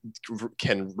 I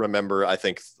can remember, I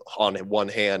think on one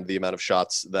hand, the amount of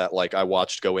shots that I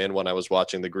watched go in when I was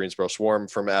watching the Greensboro Swarm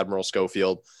from Admiral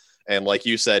Schofield. And like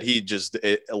you said,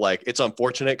 it's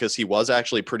unfortunate because he was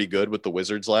actually pretty good with the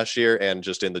Wizards last year and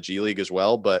just in the G League as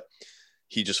well, but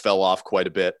he just fell off quite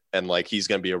a bit. And he's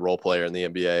going to be a role player in the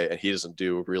NBA, and he doesn't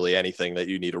do really anything that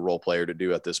you need a role player to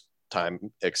do at this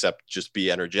time except just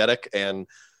be energetic. And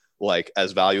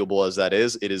as valuable as that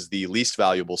is, it is the least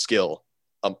valuable skill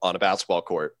on a basketball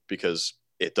court because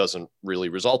it doesn't really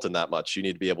result in that much. You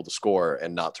need to be able to score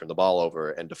and not turn the ball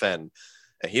over and defend.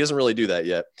 And he doesn't really do that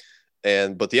yet.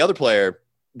 But the other player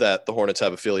that the Hornets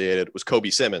have affiliated was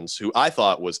Kobe Simmons, who I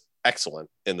thought was excellent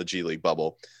in the G League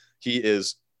bubble. He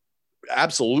is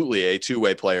absolutely a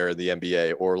two-way player in the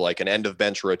NBA, or an end of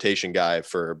bench rotation guy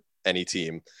for any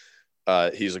team.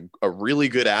 He's a really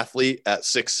good athlete at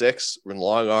 6'6", with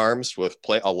long arms, with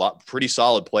pretty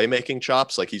solid playmaking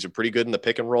chops. He's pretty good in the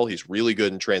pick and roll. He's really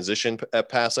good in transition at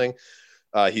passing.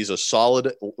 He has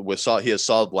solid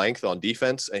length on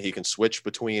defense, and he can switch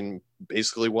between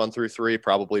basically 1 through 3,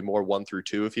 probably more 1 through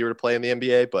 2 if he were to play in the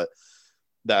NBA. But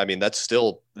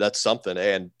that's something.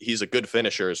 And he's a good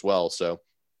finisher as well. So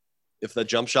if the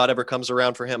jump shot ever comes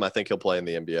around for him, I think he'll play in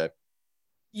the NBA.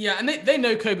 Yeah, and they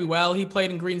know Kobe well. He played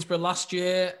in Greensboro last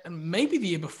year and maybe the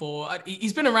year before.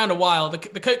 He's been around a while. The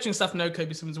coaching staff know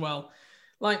Kobe Simmons well.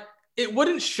 Like, it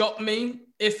wouldn't shock me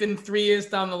if in 3 years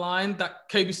down the line that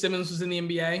Kobe Simmons was in the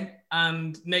NBA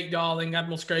and Nate Darling,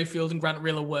 Admiral Schofield, and Grant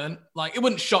Riller weren't. Like, it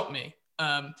wouldn't shock me.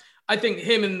 I think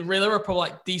him and Riller are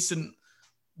probably like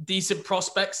decent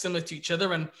prospects, similar to each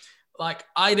other. And like,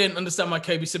 I don't understand why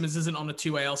Kobe Simmons isn't on a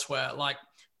two-way elsewhere. Like,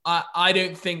 I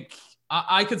don't think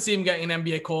I could see him getting an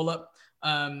NBA call-up.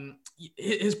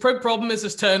 His problem is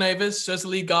his turnovers. So as a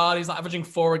lead guard, he's like averaging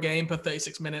 4 a game per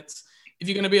 36 minutes. If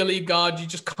you're going to be a lead guard, you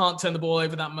just can't turn the ball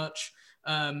over that much.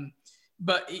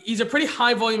 But he's a pretty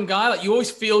high volume guy. Like, you always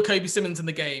feel Kobe Simmons in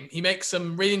the game. He makes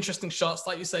some really interesting shots.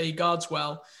 Like you say, he guards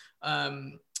well.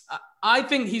 I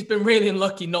think he's been really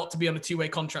unlucky not to be on a two-way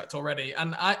contract already.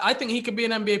 And I think he could be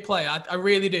an NBA player. I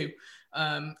really do.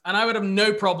 And I would have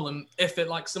no problem if at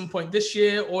like some point this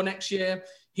year or next year,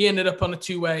 he ended up on a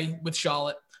two-way with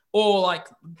Charlotte. Or like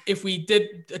if we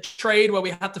did a trade where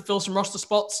we had to fill some roster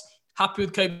spots, happy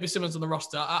with Kobe Simmons on the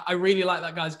roster. I really like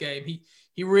that guy's game.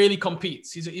 He really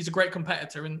competes. He's a great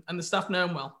competitor, and the staff know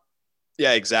him well.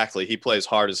 Yeah, exactly. He plays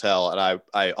hard as hell. And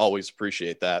I always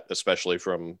appreciate that, especially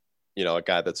from, a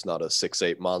guy that's not a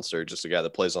 6'8" monster, just a guy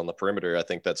that plays on the perimeter. I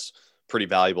think that's pretty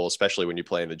valuable, especially when you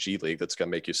play in the G League. That's going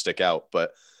to make you stick out.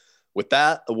 But with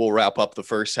that, we'll wrap up the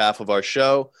first half of our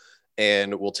show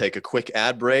and we'll take a quick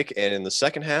ad break. And in the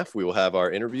second half, we will have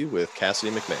our interview with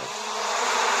Cassidy McMahon.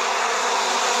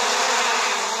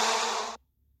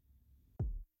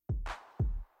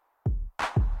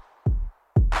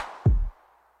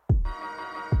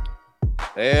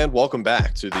 And welcome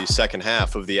back to the second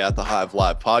half of the At the Hive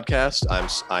Live podcast.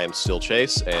 I am still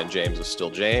Chase, and James is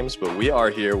still James, but we are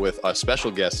here with a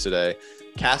special guest today,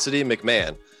 Cassidy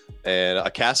McMahon.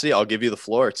 And Cassidy, I'll give you the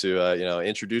floor to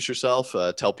introduce yourself,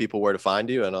 tell people where to find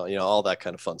you, and all that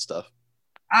kind of fun stuff.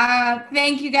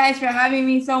 Thank you guys for having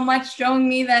me so much,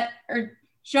 showing that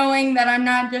I'm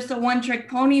not just a one-trick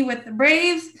pony with the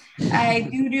Braves. I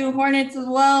do Hornets as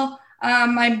well.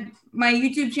 My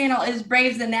YouTube channel is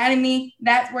Braves Anatomy.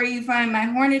 That's where you find my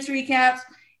Hornets recaps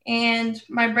and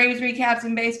my Braves recaps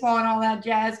in baseball and all that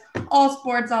jazz, all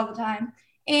sports all the time.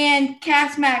 And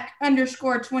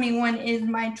CassMac_21 is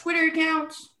my Twitter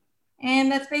account.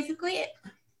 And that's basically it.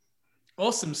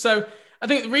 Awesome. So I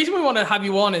think the reason we want to have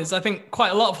you on is I think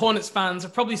quite a lot of Hornets fans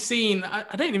have probably seen,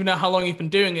 I don't even know how long you've been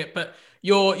doing it, but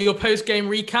your post-game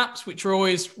recaps, which are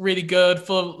always really good,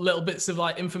 full of little bits of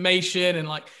like information, and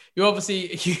like you're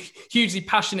obviously a hugely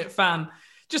passionate fan.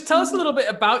 Just tell us a little bit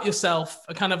about yourself,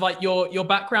 kind of like your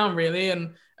background really,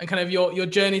 and kind of your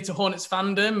journey to Hornets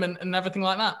fandom and everything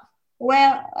like that.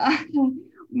 Well,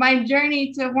 my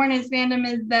journey to Hornets fandom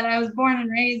is that I was born and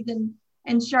raised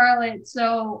in Charlotte.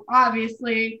 So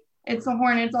obviously it's the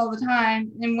Hornets all the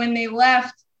time. And when they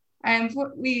left, I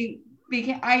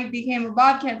became a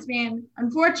Bobcats fan,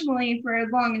 unfortunately, for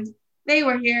as long as they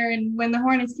were here. And when the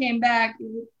Hornets came back,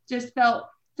 it just felt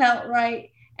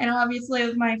right. And obviously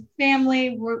with my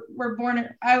family,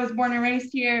 I was born and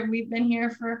raised here, and we've been here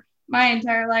for my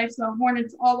entire life. So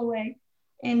Hornets all the way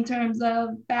in terms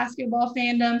of basketball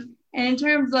fandom. And in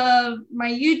terms of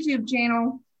my YouTube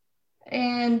channel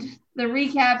and the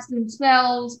recaps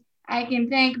themselves, I can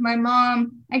thank my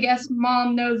mom. I guess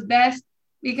mom knows best,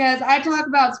 because I talk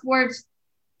about sports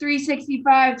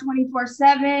 365,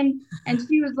 24/7. And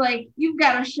she was like, you've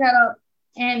got to shut up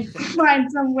and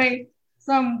find some way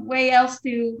else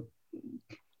to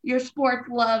your sports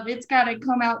love. It's got to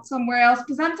come out somewhere else,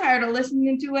 because I'm tired of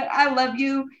listening to it. I love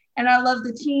you and I love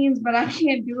the teams, but I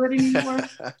can't do it anymore.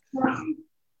 So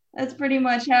that's pretty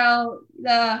much how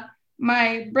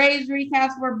my Braves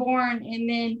recaps were born. And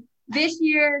then this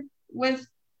year with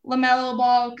LaMelo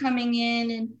Ball coming in,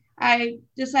 and I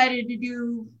decided to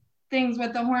do things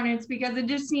with the Hornets because it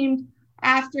just seemed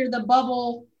after the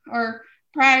bubble or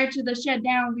prior to the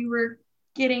shutdown, we were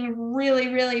getting really,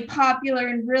 really popular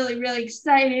and really, really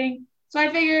exciting. So I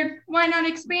figured, why not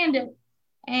expand it?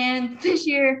 And this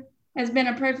year has been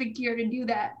a perfect year to do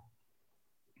that.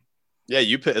 Yeah,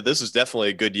 this is definitely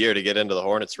a good year to get into the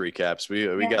Hornets recaps.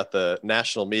 We got the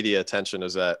national media attention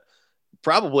is at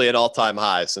probably an all-time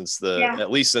high at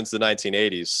least since the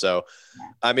 1980s. So,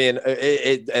 I mean,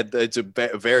 it's a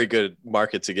very good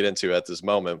market to get into at this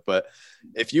moment. But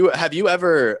have you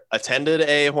ever attended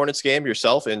a Hornets game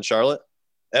yourself in Charlotte?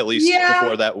 At least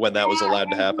before that, when that was allowed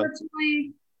to happen?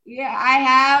 Yeah, I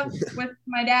have with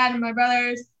my dad and my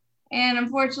brothers. And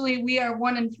unfortunately, we are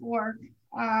 1-4.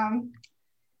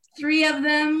 3 of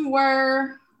them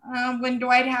were when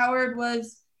Dwight Howard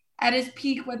was at his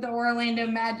peak with the Orlando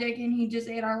Magic, and he just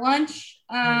ate our lunch.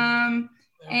 And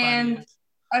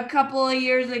a couple of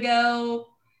years ago,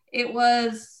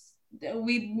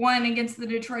 we won against the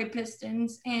Detroit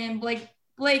Pistons, and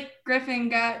Blake Griffin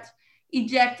got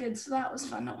ejected, so that was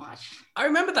fun to watch. I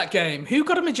remember that game. Who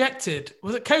got him ejected?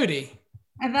 Was it Cody?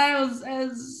 I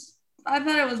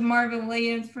thought it was Marvin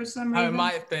Williams for some reason. Oh, it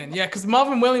might have been. Yeah, because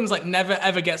Marvin Williams like never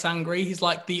ever gets angry. He's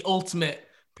like the ultimate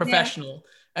professional.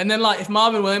 Yeah. And then like if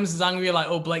Marvin Williams is angry, you're like,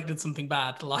 oh, Blake did something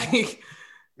bad. Like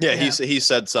yeah, he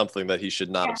said something that he should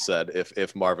not have said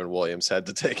if Marvin Williams had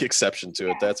to take exception to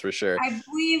it. That's for sure. I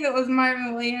believe it was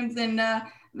Marvin Williams, and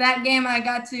that game I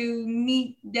got to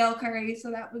meet Del Curry,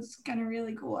 so that was kind of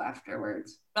really cool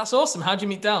afterwards. That's awesome. How'd you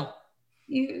meet Del?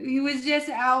 He was just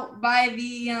out by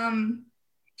the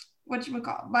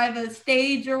by the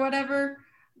stage or whatever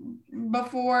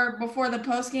before the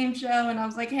post-game show, and I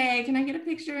was like, hey, can I get a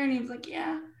picture? And he was like,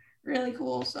 yeah, really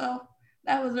cool. So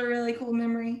that was a really cool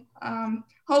memory.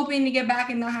 Hoping to get back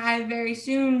in the Hive very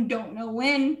soon. Don't know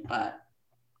when, but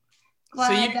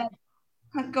glad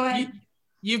go ahead.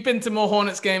 You've been to more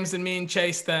Hornets games than me and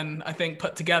Chase then, I think,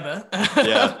 put together.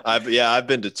 I've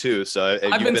been to 2. So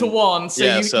I've been to 1. So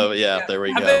there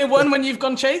we go. Have they won when you've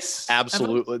gone, Chase?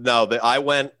 Absolutely. No, I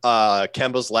went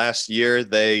Kemba's last year.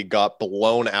 They got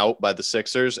blown out by the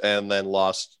Sixers and then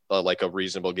lost like a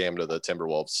reasonable game to the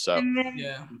Timberwolves. So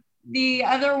the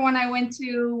other one I went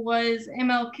to was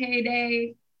MLK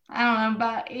Day, I don't know,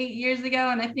 about 8 years ago.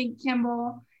 And I think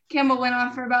Kemba went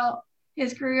off for about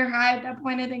his career high at that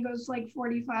point. I think it was like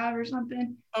 45 or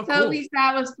something. Oh, so cool. At least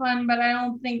that was fun, but I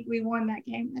don't think we won that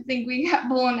game. I think we got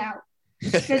blown out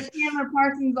because Chandler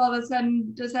Parsons all of a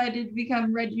sudden decided to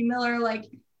become Reggie Miller. Like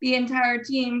the entire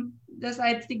team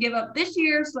decides to give up this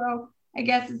year. So I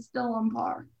guess it's still on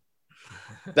par.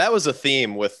 That was a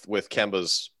theme with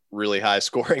Kemba's really high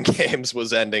scoring games,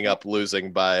 was ending up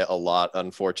losing by a lot.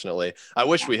 Unfortunately, I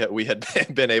wish we had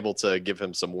been able to give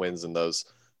him some wins in those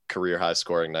career high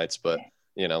scoring nights, but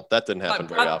that didn't happen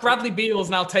very often. Bradley Beal's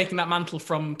now taking that mantle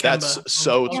from Kemba.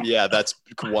 That's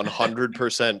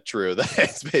 100% true.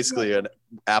 That's basically an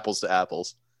apples to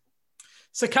apples.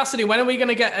 So Cassidy, when are we going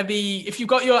to get if you've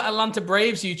got your Atlanta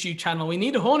Braves YouTube channel, we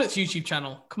need a Hornets YouTube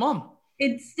channel. Come on.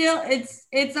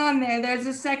 It's on there. There's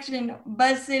a section,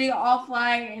 Buzz City All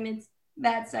Fly, and it's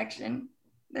that section.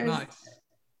 There's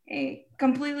a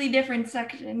completely different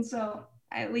section, so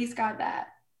I at least got that.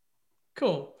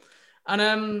 Cool.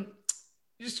 And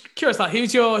just curious, like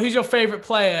who's your favorite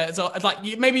player? So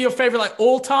like maybe your favorite like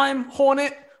all-time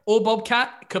Hornet or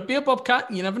Bobcat. It could be a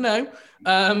Bobcat, you never know.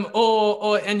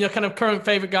 And your kind of current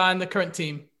favorite guy on the current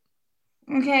team.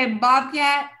 Okay,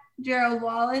 Bobcat, Gerald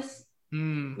Wallace.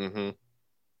 Mm-hmm.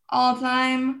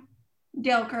 All-time,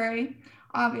 Del Curry,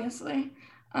 obviously,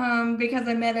 because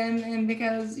I met him and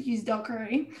because he's Del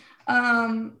Curry.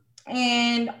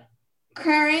 And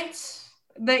current.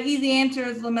 The easy answer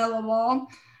is LaMelo Ball,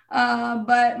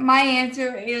 but my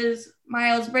answer is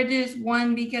Miles Bridges.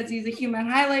 1, because he's a human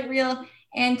highlight reel,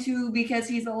 and 2, because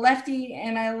he's a lefty,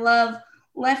 and I love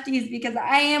lefties because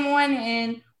I am one,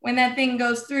 and when that thing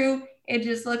goes through, it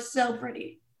just looks so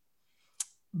pretty.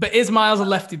 But is Miles a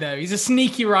lefty, though? He's a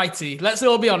sneaky righty. Let's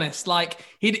all be honest. Like,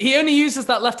 he only uses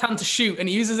that left hand to shoot, and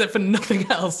he uses it for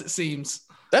nothing else, it seems.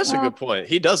 That's a good point.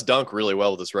 He does dunk really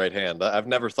well with his right hand. I've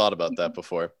never thought about that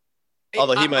before.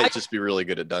 Although he might just be really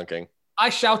good at dunking.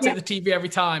 I shout at the TV every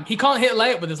time. He can't hit a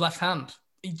layup with his left hand.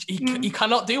 He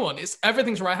cannot do one.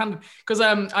 Everything's right-handed. Because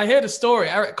I heard a story.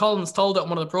 Eric Collins told it on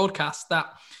one of the broadcasts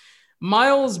that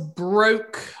Miles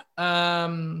broke.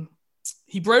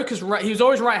 He broke his right. He was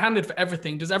always right-handed for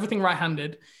everything. Does everything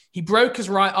right-handed. He broke his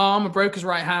right arm and broke his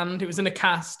right hand. It was in a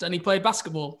cast, and he played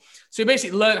basketball. So he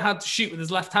basically learned how to shoot with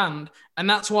his left hand, and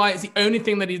that's why it's the only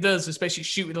thing that he does is basically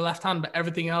shoot with the left hand, but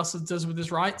everything else he does with his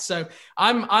right. So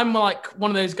I'm like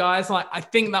one of those guys. Like I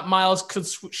think that Miles could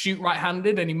shoot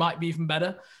right-handed, and he might be even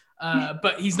better.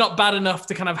 But he's not bad enough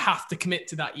to kind of have to commit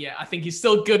to that yet. I think he's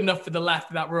still good enough for the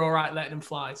left that we're all right letting him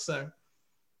fly. So.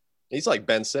 He's like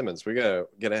Ben Simmons. We're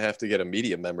gonna have to get a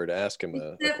media member to ask him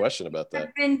a question about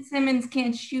that. Ben Simmons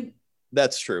can't shoot.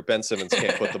 That's true. Ben Simmons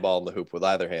can't put the ball in the hoop with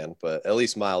either hand, but at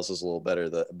least Miles is a little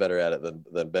better at it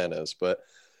than Ben is. But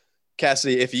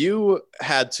Cassidy, if you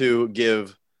had to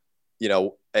give,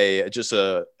 an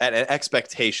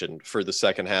expectation for the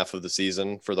second half of the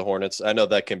season for the Hornets, I know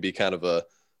that can be kind of a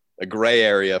gray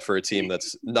area for a team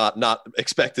that's not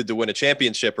expected to win a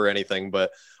championship or anything,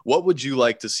 but what would you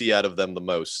like to see out of them the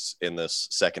most in this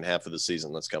second half of the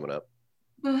season that's coming up?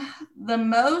 The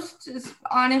most is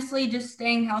honestly just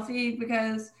staying healthy,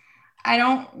 because I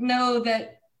don't know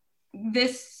that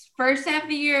this first half of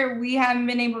the year we haven't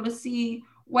been able to see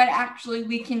what actually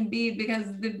we can be, because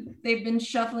they've been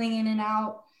shuffling in and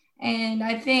out. And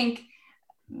I think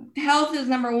health is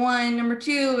number one. Number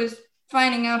two is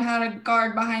finding out how to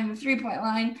guard behind the 3-point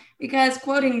line, because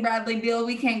quoting Bradley Beal,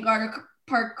 we can't guard a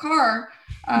parked car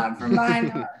from behind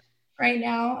the arc right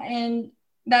now. And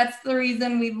that's the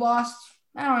reason we've lost,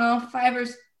 I don't know, 5 or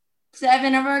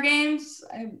 7 of our games.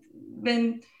 I've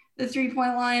been the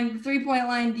 3-point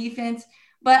line defense.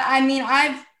 But I mean,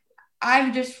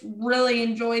 I've just really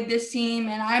enjoyed this team,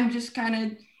 and I'm just kind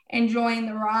of enjoying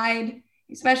the ride,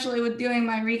 especially with doing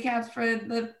my recaps for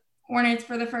the Hornets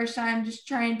for the first time, just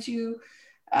trying to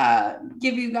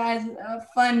give you guys a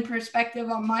fun perspective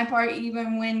on my part,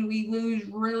 even when we lose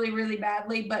really, really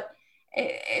badly. But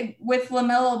with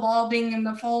LaMelo Ball being in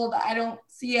the fold, I don't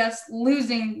see us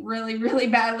losing really, really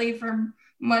badly for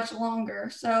much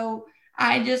longer. So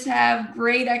I just have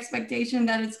great expectation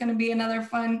that it's going to be another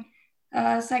fun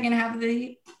second half of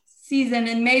the season.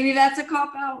 And maybe that's a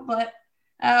cop-out, but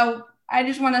I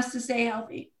just want us to stay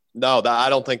healthy. No, I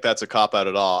don't think that's a cop-out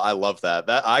at all. I love that.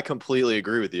 I completely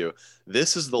agree with you.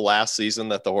 This is the last season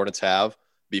that the Hornets have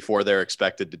before they're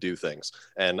expected to do things.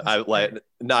 And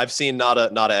I've seen Nada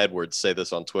Edwards say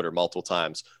this on Twitter multiple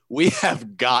times. We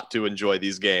have got to enjoy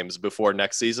these games before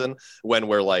next season, when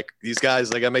we're like, these guys,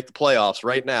 they got to make the playoffs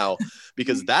right now,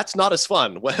 because that's not as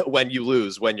fun when you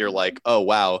lose, when you're like, oh,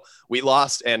 wow, we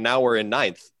lost and now we're in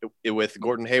 9th with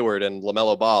Gordon Hayward and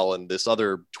LaMelo Ball and this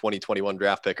other 2021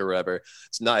 draft pick or whatever.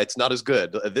 It's not as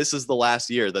good. This is the last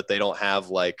year that they don't have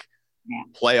like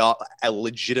a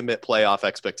legitimate playoff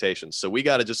expectations. So we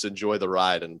got to just enjoy the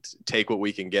ride and take what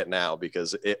we can get now,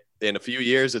 because in a few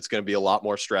years, it's going to be a lot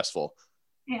more stressful.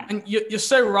 Yeah. And you're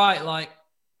so right. Like,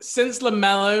 since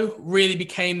LaMelo really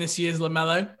became this year's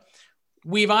LaMelo,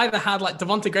 we've either had like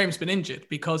Devontae Graham's been injured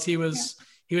because he was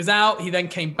out. He then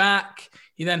came back.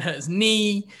 He then hurt his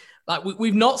knee. Like,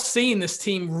 we've not seen this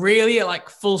team really at like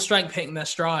full strength hitting their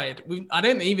stride. I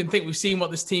don't even think we've seen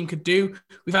what this team could do.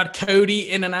 We've had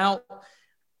Cody in and out.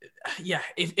 Yeah,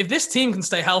 if this team can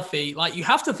stay healthy, like, you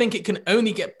have to think it can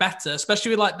only get better,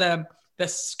 especially with like their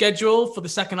schedule for the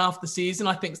second half of the season.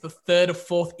 I think it's the 3rd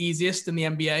or 4th easiest in the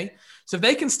NBA. So if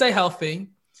they can stay healthy,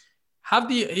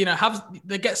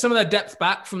 they get some of their depth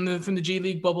back from the G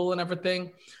League bubble and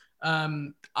everything.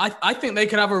 I think they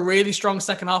could have a really strong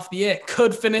second half of the year.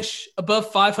 Could finish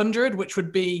above 500, which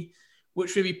would be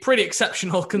pretty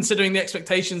exceptional considering the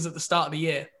expectations at the start of the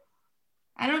year.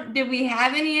 Did we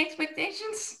have any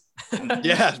expectations?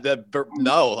 Yeah,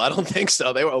 no, I don't think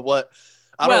so. They were what?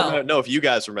 I don't know if you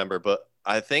guys remember, but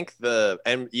I think the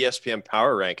ESPN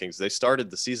Power Rankings, they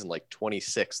started the season like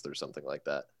 26th or something like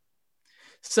that.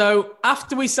 So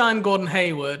after we signed Gordon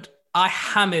Hayward, I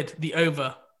hammered the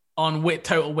over on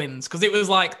total wins, because it was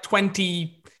like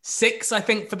 26, I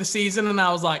think, for the season, and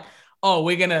I was like, oh,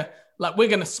 we're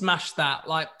gonna smash that.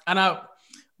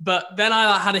 But then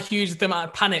I had a huge amount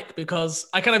of panic because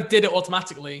I kind of did it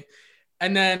automatically.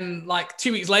 And then like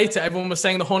 2 weeks later, everyone was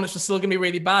saying the Hornets were still going to be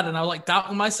really bad. And I was like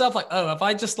doubting myself, like, oh, have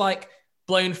I just like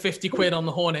blown 50 quid on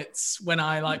the Hornets when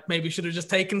I like maybe should have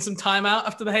just taken some time out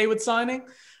after the Hayward signing?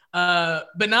 But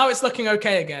now it's looking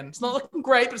okay again. It's not looking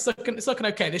great, but it's looking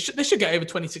okay. They should get over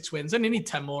 26 wins. They only need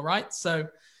 10 more, right? So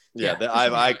yeah,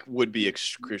 I would be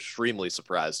extremely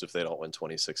surprised if they don't win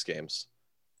 26 games.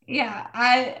 Yeah,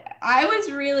 I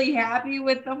was really happy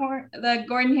with the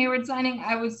Gordon Hayward signing.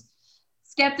 I was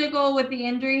skeptical with the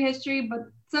injury history, but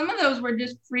some of those were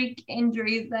just freak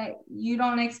injuries that you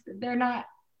don't expect. They're not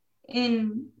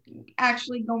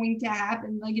actually going to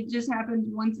happen. Like, it just happens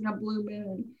once in a blue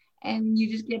moon, and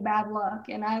you just get bad luck.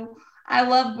 And I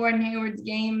love Gordon Hayward's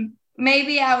game.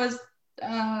 Maybe I was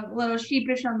a little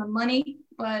sheepish on the money,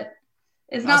 but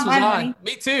it's not my money.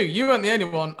 Me too. You weren't the only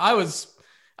one. I was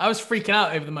freaking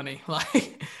out over the money.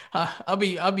 Like, I'll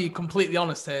be completely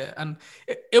honest here, and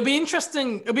it'll be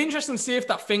interesting. It'll be interesting to see if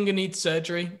that finger needs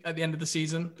surgery at the end of the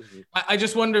season. Mm-hmm. I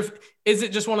just wonder is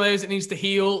it just one of those that needs to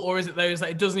heal, or is it those that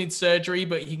it does need surgery,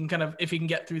 but he can if he can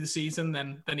get through the season,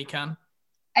 then he can.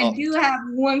 I do have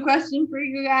one question for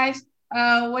you guys.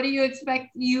 What do you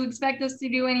expect? You expect us to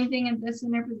do anything at the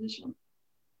center position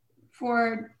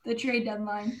for the trade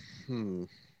deadline?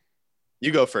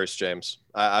 You go first, James.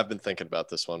 I've been thinking about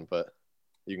this one, but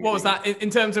you can. What was that in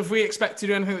terms of we expect to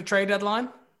do anything at the trade deadline?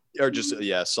 Or just,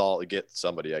 get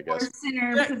somebody, I guess.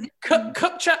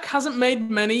 Kupchak hasn't made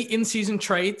many in-season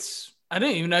trades. I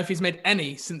don't even know if he's made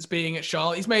any since being at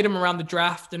Charlotte. He's made them around the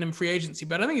draft and in free agency,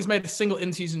 but I don't think he's made a single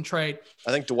in-season trade.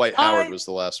 I think Dwight Howard was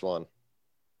the last one.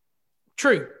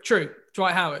 True.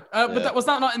 Dwight Howard. But was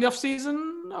that not in the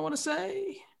offseason, I want to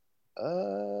say?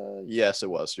 Yes, it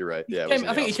was. You're right. Yeah,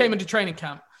 I think he came into training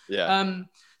camp. Yeah.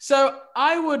 So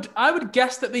I would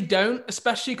guess that they don't,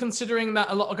 especially considering that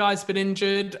a lot of guys have been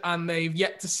injured and they've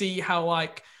yet to see how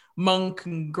like Monk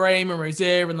and Graham and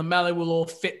Rozier and LaMelo will all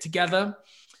fit together.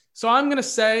 So I'm going to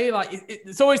say, like,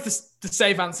 it's always the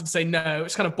safe answer to say no.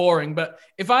 It's kind of boring. But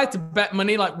if I had to bet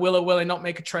money, like, will or will they not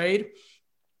make a trade?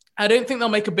 I don't think they'll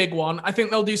make a big one. I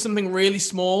think they'll do something really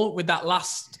small with that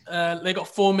last. They got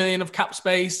 $4 million of cap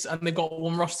space and they've got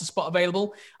one roster spot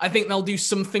available. I think they'll do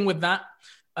something with that.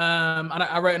 And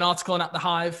I wrote an article on At the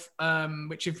Hive,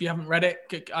 which if you haven't read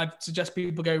it, I'd suggest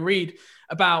people go read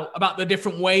about the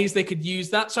different ways they could use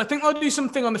that. So I think they'll do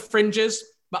something on the fringes,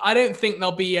 but I don't think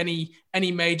there'll be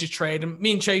any major trade. And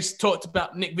me and Chase talked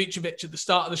about Nick Vucevic at the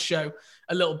start of the show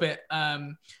a little bit.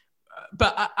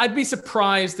 But I'd be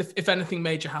surprised if anything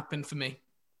major happened for me.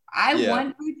 I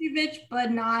want Vucevic,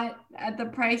 but not at the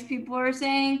price people are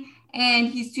saying. And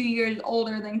he's 2 years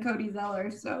older than Cody Zeller,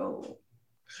 so...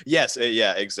 Yes,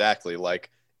 yeah, exactly. Like,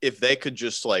 if they could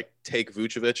just, like, take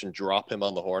Vucevic and drop him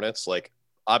on the Hornets, like,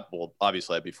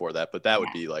 obviously I'd be for that, but that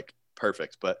would be, like,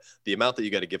 perfect. But the amount that you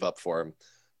got to give up for him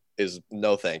is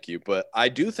no thank you. But I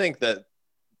do think that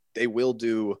they will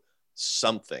do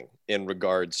something in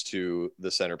regards to the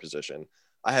center position.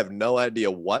 I have no idea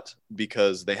what,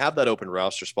 because they have that open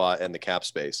roster spot and the cap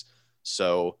space.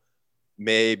 So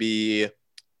maybe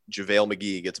JaVale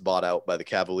McGee gets bought out by the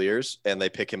Cavaliers and they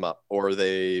pick him up, or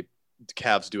the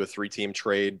Cavs do a 3-team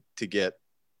trade to get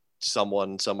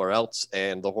someone somewhere else,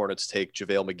 and the Hornets take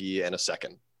JaVale McGee and a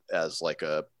second as like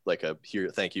a here,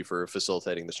 thank you for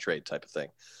facilitating this trade type of thing.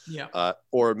 Yeah.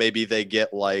 Or maybe they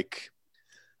get like,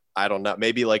 I don't know,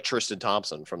 maybe like Tristan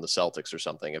Thompson from the Celtics or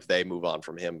something, if they move on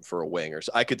from him for a wing. Or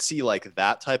so I could see like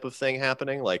that type of thing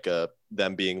happening, like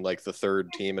them being like the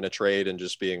third team in a trade and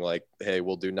just being like, hey,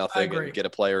 we'll do nothing and get a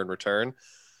player in return,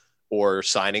 or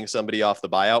signing somebody off the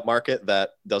buyout market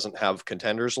that doesn't have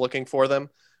contenders looking for them,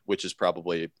 which is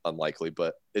probably unlikely,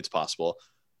 but it's possible.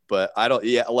 But I don't,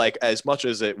 like, as much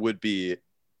as it would be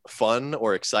fun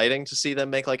or exciting to see them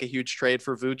make like a huge trade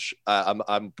for Vooch,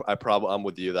 I'm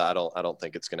with you that I don't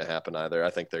think it's going to happen either. I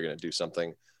think they're going to do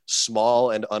something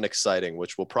small and unexciting,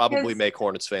 which will probably make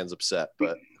Hornets fans upset,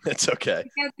 but it's okay.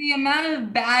 Because the amount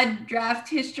of bad draft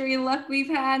history luck we've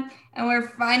had, and we're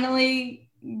finally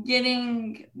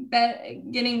getting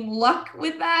luck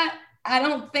with that. I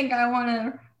don't think I want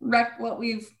to wreck what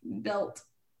we've built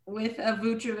with a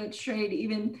Vucevic trade,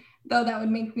 even though that would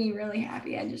make me really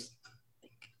happy. I just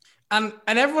And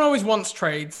everyone always wants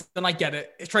trades, and I get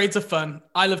it. Trades are fun.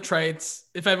 I love trades.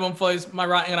 If everyone follows my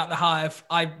writing At the Hive,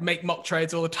 I make mock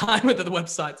trades all the time with the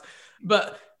websites.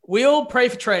 But we all pray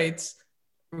for trades.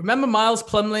 Remember Miles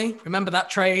Plumlee? Remember that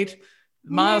trade?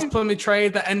 Miles Plumlee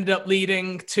trade that ended up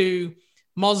leading to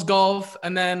Mozgov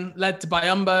and then led to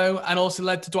Biyombo and also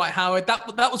led to Dwight Howard.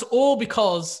 That was all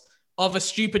because of a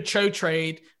stupid Cho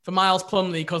trade for Miles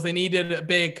Plumlee, because they needed a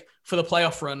big for the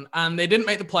playoff run, and they didn't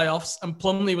make the playoffs, and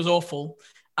Plumlee was awful,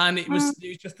 and it was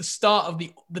just the start of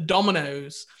the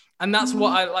dominoes. And that's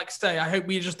what I like to say. I hope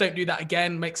we just don't do that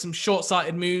again. Make some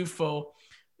short-sighted move for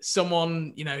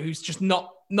someone, who's just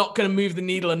not going to move the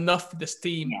needle enough for this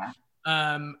team.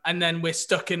 And then we're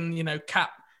stuck in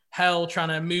cap hell trying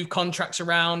to move contracts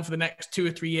around for the next 2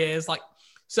 or 3 years. Like,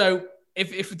 so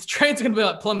if the trades are going to be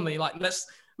like Plumlee, like, let's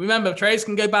remember, trades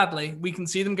can go badly. We can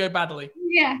see them go badly.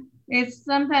 Yeah. It's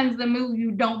sometimes the move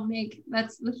you don't make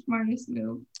that's the smartest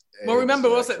move. Well, remember,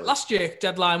 was it last year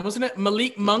deadline, wasn't it?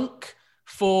 Malik Monk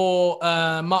for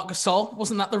Marc Gasol.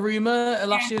 Wasn't that the rumor at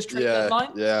last year's trade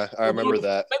deadline? Yeah, I remember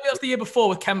that. Maybe that was the year before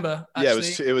with Kemba. Actually.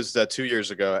 Yeah, it was 2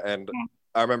 years ago. And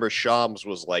I remember Shams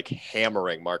was like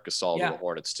hammering Marc Gasol to the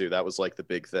Hornets too. That was like the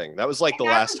big thing. That was like the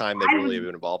last time they really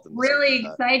been involved in this. Really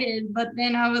excited, but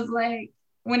then I was like,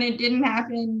 when it didn't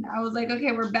happen, I was like,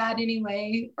 okay, we're bad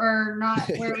anyway, or not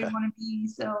where we want to be.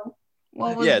 So,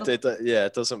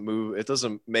 it doesn't move. It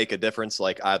doesn't make a difference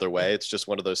like either way. It's just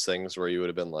one of those things where you would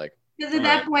have been like, because at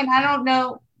that point, I don't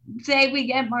know. Say we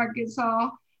get Marc Gasol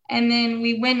and then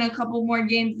we win a couple more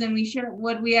games than we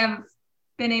would we have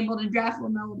been able to draft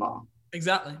LaMelo Ball?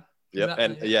 Exactly. Yep.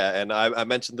 Exactly. And I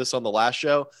mentioned this on the last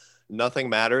show. Nothing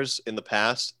matters in the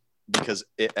past because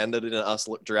it ended in us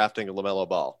drafting LaMelo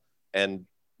Ball, and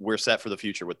we're set for the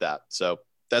future with that. So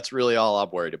that's really all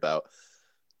I'm worried about.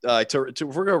 We're going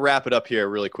to wrap it up here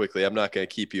really quickly. I'm not going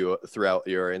to keep you throughout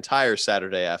your entire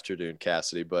Saturday afternoon,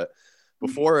 Cassidy, but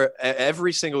before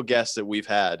every single guest that we've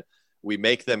had, we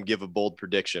make them give a bold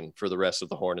prediction for the rest of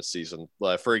the Hornets season.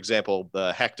 For example,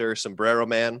 Hector Sombrero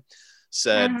Man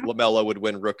said LaMelo would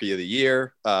win Rookie of the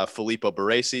Year. Filippo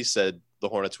Baresi said the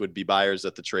Hornets would be buyers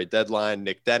at the trade deadline.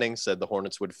 Nick Denning said the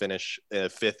Hornets would finish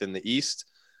 5th in the East.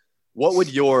 What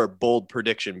would your bold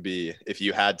prediction be if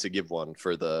you had to give one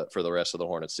for the rest of the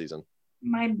Hornets season?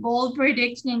 My bold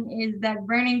prediction is that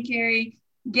Vernon Carey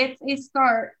gets a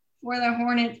start for the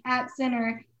Hornets at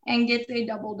center and gets a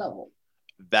double-double.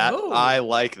 I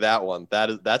like that one.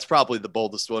 That's probably the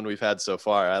boldest one we've had so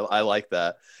far. I like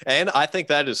that. And I think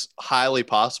that is highly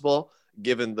possible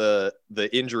given the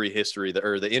injury history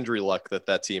or the injury luck that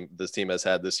this team has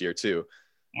had this year too.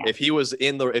 Yeah. If he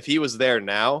was there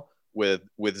now with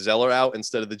Zeller out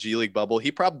instead of the G League bubble,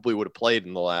 he probably would have played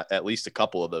in at least a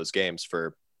couple of those games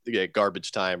for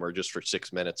garbage time or just for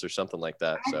 6 minutes or something like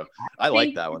that. So I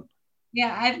like that one.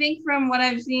 Yeah, I think from what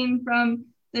I've seen from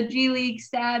the G League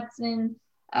stats and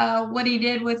what he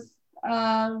did with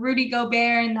Rudy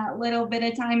Gobert and that little bit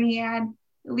of time he had,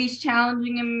 at least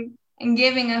challenging him and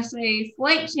giving us a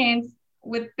slight chance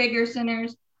with bigger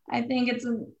centers, I think it's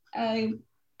a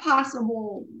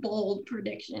possible bold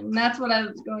prediction. That's what I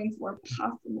was going for,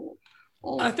 possible.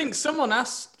 Bold. I think someone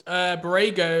asked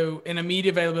Borrego in a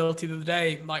media availability the other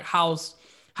day, like,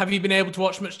 have you been able to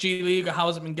watch much G League or how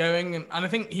has it been going? And I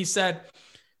think he said,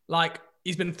 like,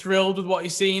 he's been thrilled with what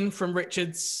he's seen from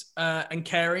Richards and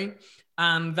Carey,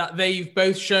 and that they've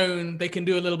both shown they can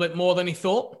do a little bit more than he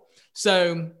thought.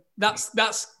 So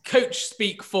that's coach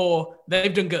speak for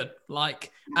they've done good,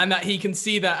 like, and that he can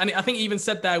see that. And I think he even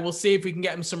said there, we'll see if we can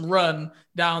get him some run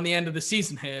down the end of the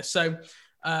season here. So,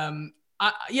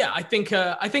 I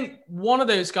think one of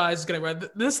those guys is going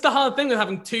to. This is the hard thing with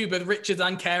having two, both Richards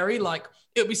and Carey. Like,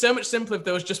 it would be so much simpler if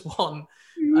there was just one.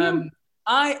 Mm-hmm.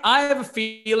 I have a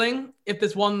feeling if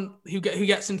there's one who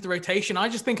gets into the rotation, I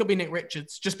just think it'll be Nick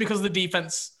Richards, just because of the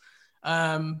defense.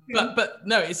 But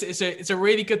no, it's a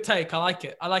really good take. I like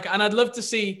it, and I'd love to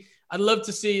see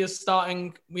us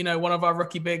starting, one of our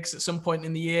rookie bigs at some point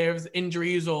in the year with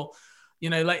injuries or,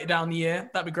 later down the year.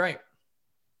 That'd be great.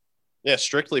 Yeah,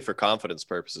 strictly for confidence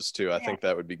purposes too. I think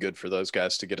that would be good for those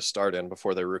guys to get a start in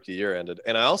before their rookie year ended.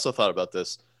 And I also thought about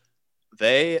this.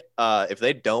 If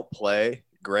they don't play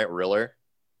Grant Riller,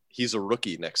 he's a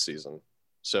rookie next season.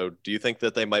 So do you think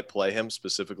that they might play him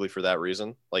specifically for that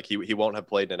reason? Like, he won't have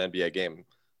played an NBA game,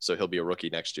 so he'll be a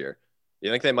rookie next year. You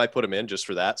think they might put him in just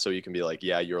for that, so you can be like,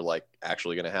 yeah, you're like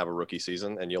actually going to have a rookie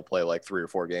season and you'll play like 3 or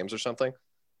 4 games or something?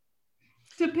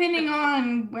 Depending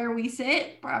on where we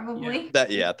sit, probably.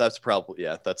 That's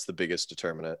the biggest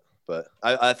determinant. But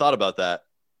I thought about that,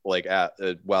 like,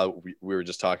 while we were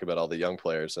just talking about all the young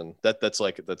players, and that's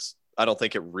I don't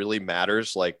think it really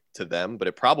matters, like, to them, but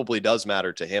it probably does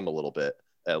matter to him a little bit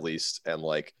at least. And,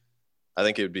 like, I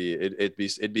think it'd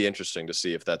be interesting to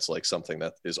see if that's like something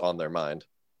that is on their mind.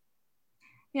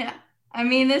 Yeah, I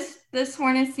mean, this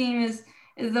Hornets team is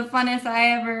the funnest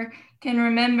I ever can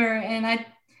remember, and I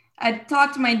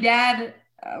talked to my dad,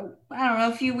 I don't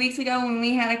know, a few weeks ago when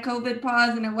we had a COVID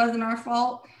pause and it wasn't our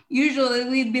fault. Usually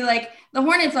we'd be like, the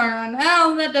Hornets aren't on.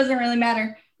 Oh, that doesn't really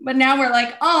matter. But now we're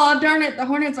like, oh, darn it, the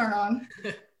Hornets aren't on.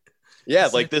 Yeah,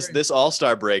 like this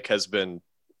All-Star break has been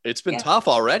tough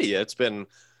already. It's been,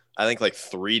 I think, like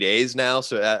 3 days now.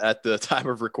 So at the time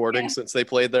of recording, since they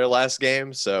played their last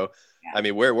game. So, I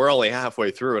mean, we're only halfway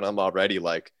through and I'm already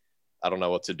like, I don't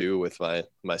know what to do with my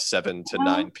 7 to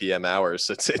 9 p.m. hours.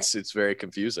 It's very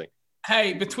confusing.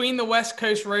 Hey, between the West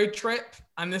Coast road trip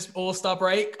and this All-Star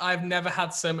break, I've never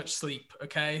had so much sleep.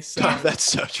 Okay, so that's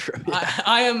so true. Yeah.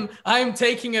 I am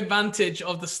taking advantage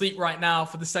of the sleep right now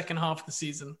for the second half of the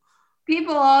season.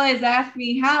 People always ask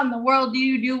me, how in the world do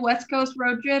you do West Coast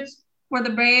road trips for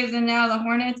the Braves and now the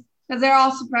Hornets? Because they're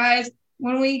all surprised.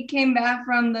 When we came back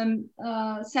from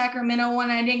the Sacramento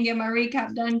one, I didn't get my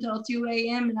recap done until 2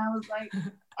 a.m. And I was like,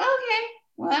 okay,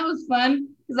 well, that was fun.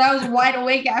 Because I was wide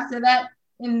awake after that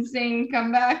insane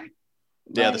comeback.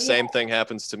 Yeah, the same thing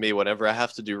happens to me whenever I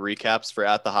have to do recaps for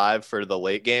At the Hive for the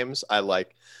late games. I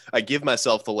give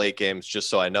myself the late games just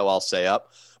so I know I'll stay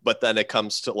up. But then it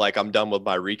comes to, like, I'm done with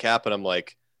my recap and I'm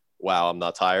like, wow, I'm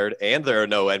not tired. And there are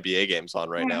no NBA games on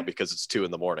right now because it's 2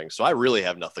 a.m. So I really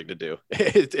have nothing to do.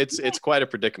 It's quite a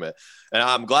predicament. And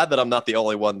I'm glad that I'm not the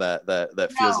only one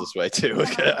that feels this way too.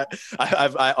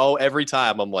 Every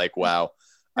time I'm like, wow,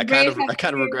 I kind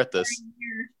of regret this.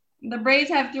 The Braves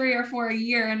have 3 or 4 a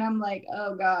year, and I'm like,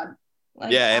 oh God.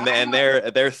 Like, yeah, and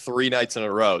they're 3 nights in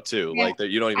a row too. Yeah. Like,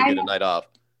 you don't even get a night off.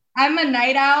 I'm a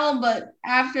night owl, but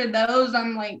after those,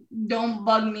 I'm like, don't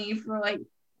bug me for like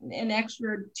an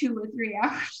extra 2 or 3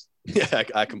 hours. Yeah,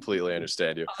 I completely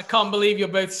understand you. I can't believe you're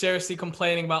both seriously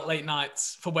complaining about late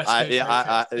nights for West Coast.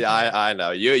 I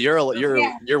know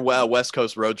you're West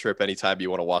Coast road trip anytime you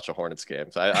want to watch a Hornets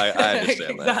game. So I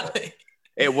understand exactly. That.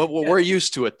 Hey, we're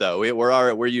used to it though.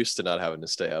 We're used to not having to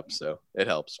stay up, so it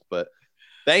helps. But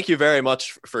Thank you very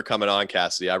much for coming on,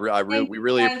 Cassidy. We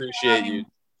really guys for appreciate having you. me.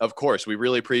 Of course, we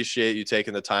really appreciate you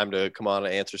taking the time to come on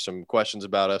and answer some questions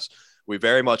about us. We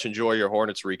very much enjoy your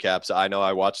Hornets recaps. I know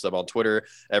I watch them on Twitter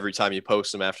every time you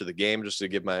post them after the game, just to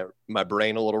give my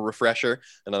brain a little refresher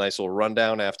and a nice little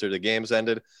rundown after the game's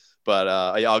ended. But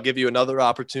I'll give you another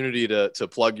opportunity to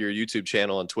plug your YouTube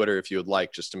channel and Twitter if you would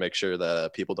like, just to make sure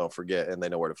that people don't forget and they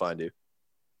know where to find you.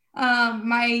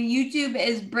 My YouTube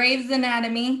is Braves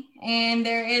Anatomy, and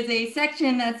there is a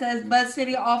section that says Buzz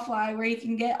City All Fly where you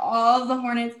can get all of the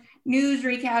Hornets news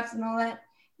recaps and all that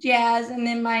jazz. And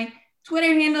then my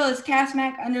Twitter handle is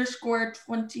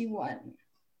Casmac_21.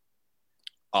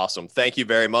 Awesome. Thank you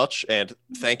very much. And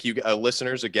thank you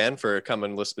listeners again for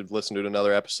coming listen to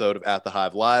another episode of At the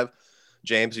Hive Live.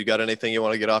 James, you got anything you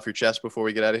want to get off your chest before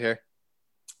we get out of here?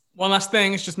 One last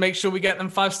thing is just make sure we get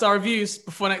them 5-star reviews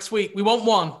before next week. We want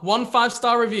one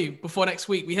 5-star review before next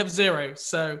week. We have 0.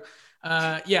 So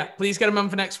please get them on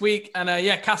for next week. And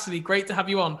Cassidy, great to have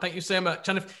you on. Thank you so much.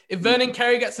 And if Vernon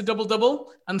Carey gets a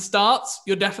double and starts,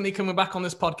 you're definitely coming back on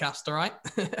this podcast. All right.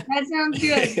 That sounds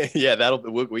good. Yeah,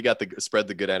 we got to spread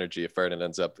the good energy if Vernon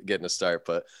ends up getting a start.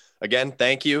 But again,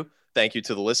 thank you. Thank you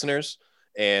to the listeners.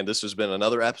 And this has been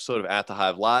another episode of At the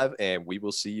Hive Live, and we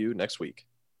will see you next week.